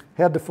time,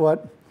 head to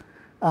foot.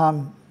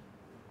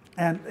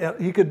 And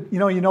he could,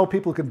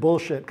 people could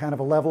bullshit kind of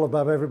a level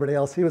above everybody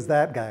else. He was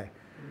that guy.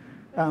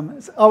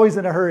 Always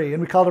in a hurry.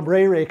 And we called him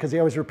Ray Ray because he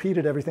always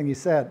repeated everything he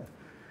said.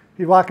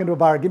 He'd walk into a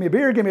bar, give me a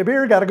beer,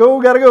 gotta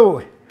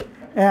go.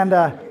 And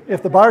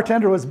if the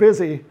bartender was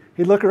busy,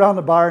 he'd look around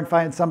the bar and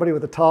find somebody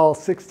with a tall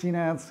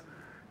 16-ounce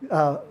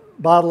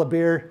bottle of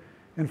beer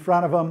in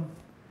front of him.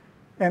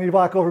 And he'd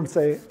walk over and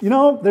say,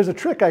 there's a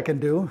trick I can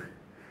do.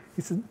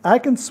 He said, I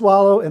can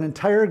swallow an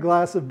entire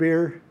glass of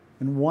beer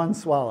in one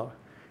swallow.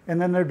 And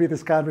then there'd be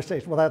this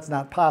conversation. Well, that's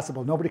not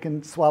possible. Nobody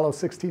can swallow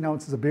 16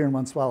 ounces of beer in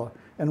one swallow.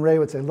 And Ray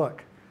would say,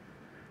 look,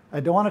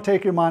 I don't want to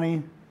take your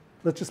money.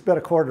 Let's just bet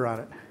a quarter on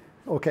it.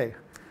 Okay.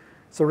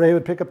 So Ray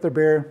would pick up their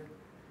beer,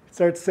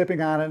 start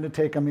sipping on it, and it'd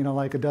take him,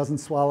 like a dozen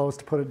swallows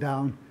to put it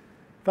down.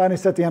 Finally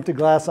set the empty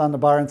glass on the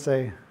bar and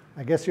say,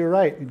 I guess you're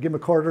right. He'd give him a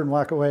quarter and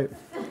walk away.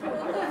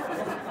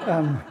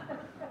 Yeah.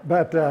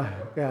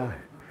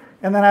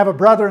 And then I have a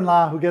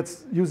brother-in-law who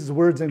uses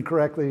words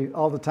incorrectly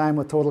all the time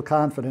with total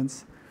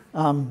confidence.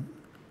 One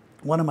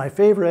of my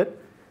favorite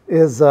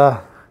is he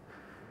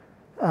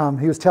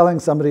was telling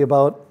somebody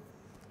about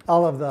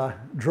all of the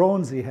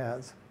drones he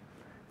has.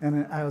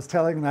 And I was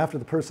telling him after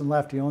the person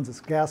left, he owns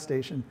this gas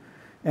station.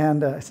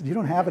 And I said, you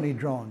don't have any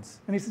drones?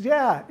 And he said,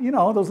 yeah,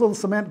 those little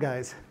cement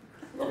guys.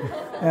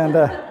 And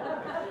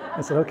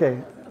I said,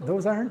 okay,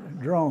 those aren't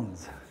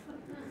drones.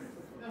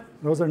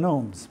 Those are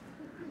gnomes.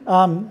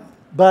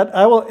 But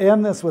I will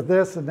end this with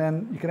this, and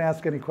then you can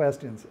ask any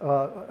questions.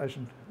 I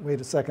should wait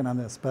a second on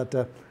this.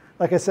 But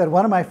like I said,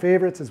 one of my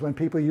favorites is when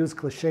people use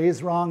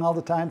cliches wrong all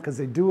the time, because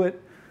they do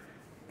it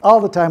all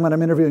the time when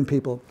I'm interviewing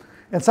people.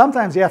 And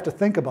sometimes you have to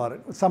think about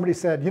it. Somebody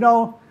said,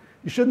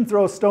 you shouldn't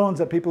throw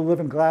stones at people who live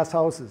in glass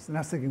houses. And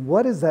I was thinking,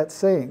 what is that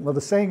saying? Well,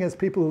 the saying is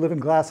people who live in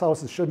glass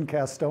houses shouldn't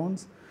cast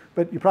stones,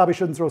 but you probably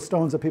shouldn't throw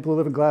stones at people who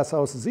live in glass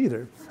houses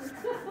either.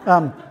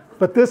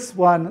 But this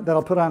one that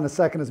I'll put on in a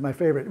second is my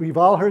favorite. We've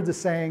all heard the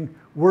saying,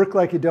 work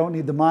like you don't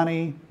need the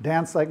money,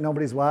 dance like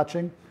nobody's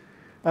watching.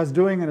 I was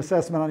doing an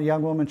assessment on a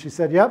young woman. She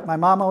said, yep, my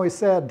mom always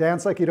said,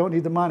 dance like you don't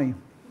need the money.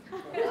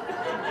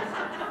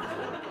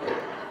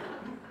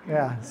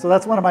 Yeah, so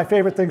that's one of my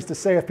favorite things to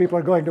say if people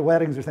are going to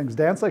weddings or things.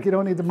 Dance like you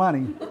don't need the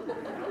money.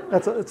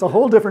 It's a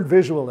whole different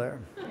visual there.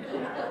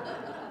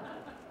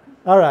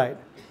 All right,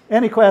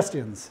 any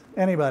questions?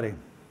 Anybody?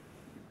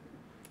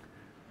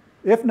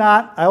 If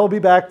not, I will be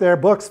back there.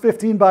 Books,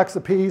 $15 a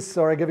piece,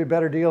 or I give you a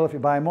better deal if you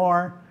buy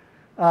more.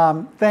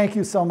 Thank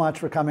you so much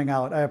for coming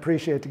out. I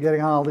appreciate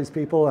getting all these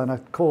people on a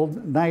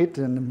cold night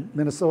in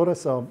Minnesota,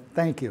 so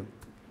thank you.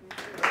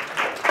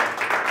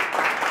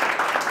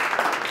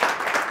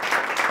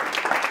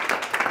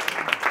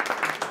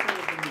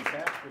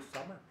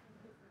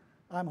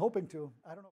 I'm hoping to. I don't know.